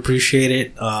fans. We appreciate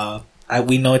it.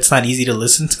 We know it's not easy to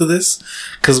listen to this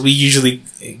because we usually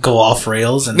go off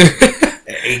rails and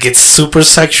it gets super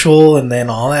sexual and then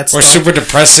all that stuff. Or super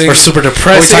depressing. Or super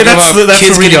depressing. Or that's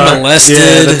kids getting molested.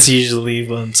 Yeah, that's usually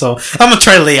fun. So I'm going to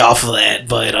try to lay off of that,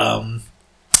 but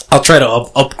I'll try to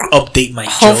update my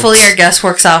Hopefully jokes. your guest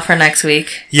works out for next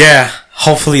week. Yeah,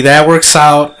 hopefully that works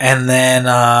out. And then,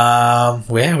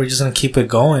 we're just going to keep it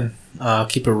going.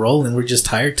 Keep it rolling. We're just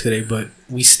tired today, but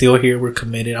we still here. We're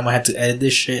committed. I'm going to have to edit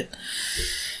this shit.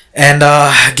 And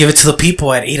give it to the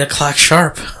people at 8 o'clock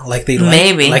sharp. Like they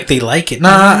like it.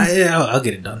 Nah, I'll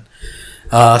get it done.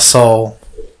 So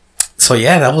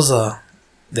yeah, that was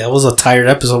a tired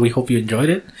episode. We hope you enjoyed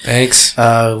it. Thanks.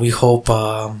 We hope,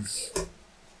 I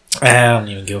don't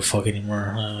even give a fuck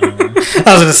anymore. I was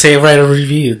gonna say, write a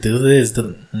review, do this,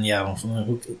 yeah.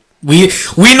 We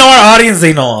know our audience,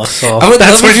 they know us. So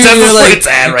that's where it's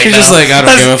at right now. You're just like, I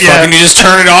don't give a fuck, and you just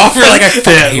turn it off. You're like,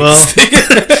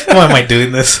 why am I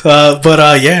doing this?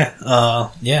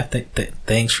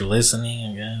 Thanks for listening,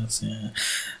 I guess. Yeah.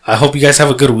 I hope you guys have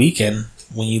a good weekend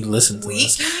when you listen to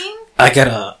this. I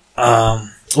got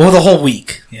the whole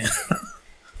week. Yeah.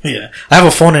 Yeah. I have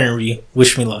a phone interview.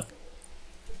 Wish me luck.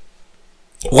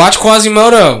 Watch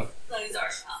Quasimodo.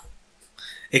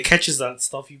 It catches that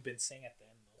stuff you've been saying at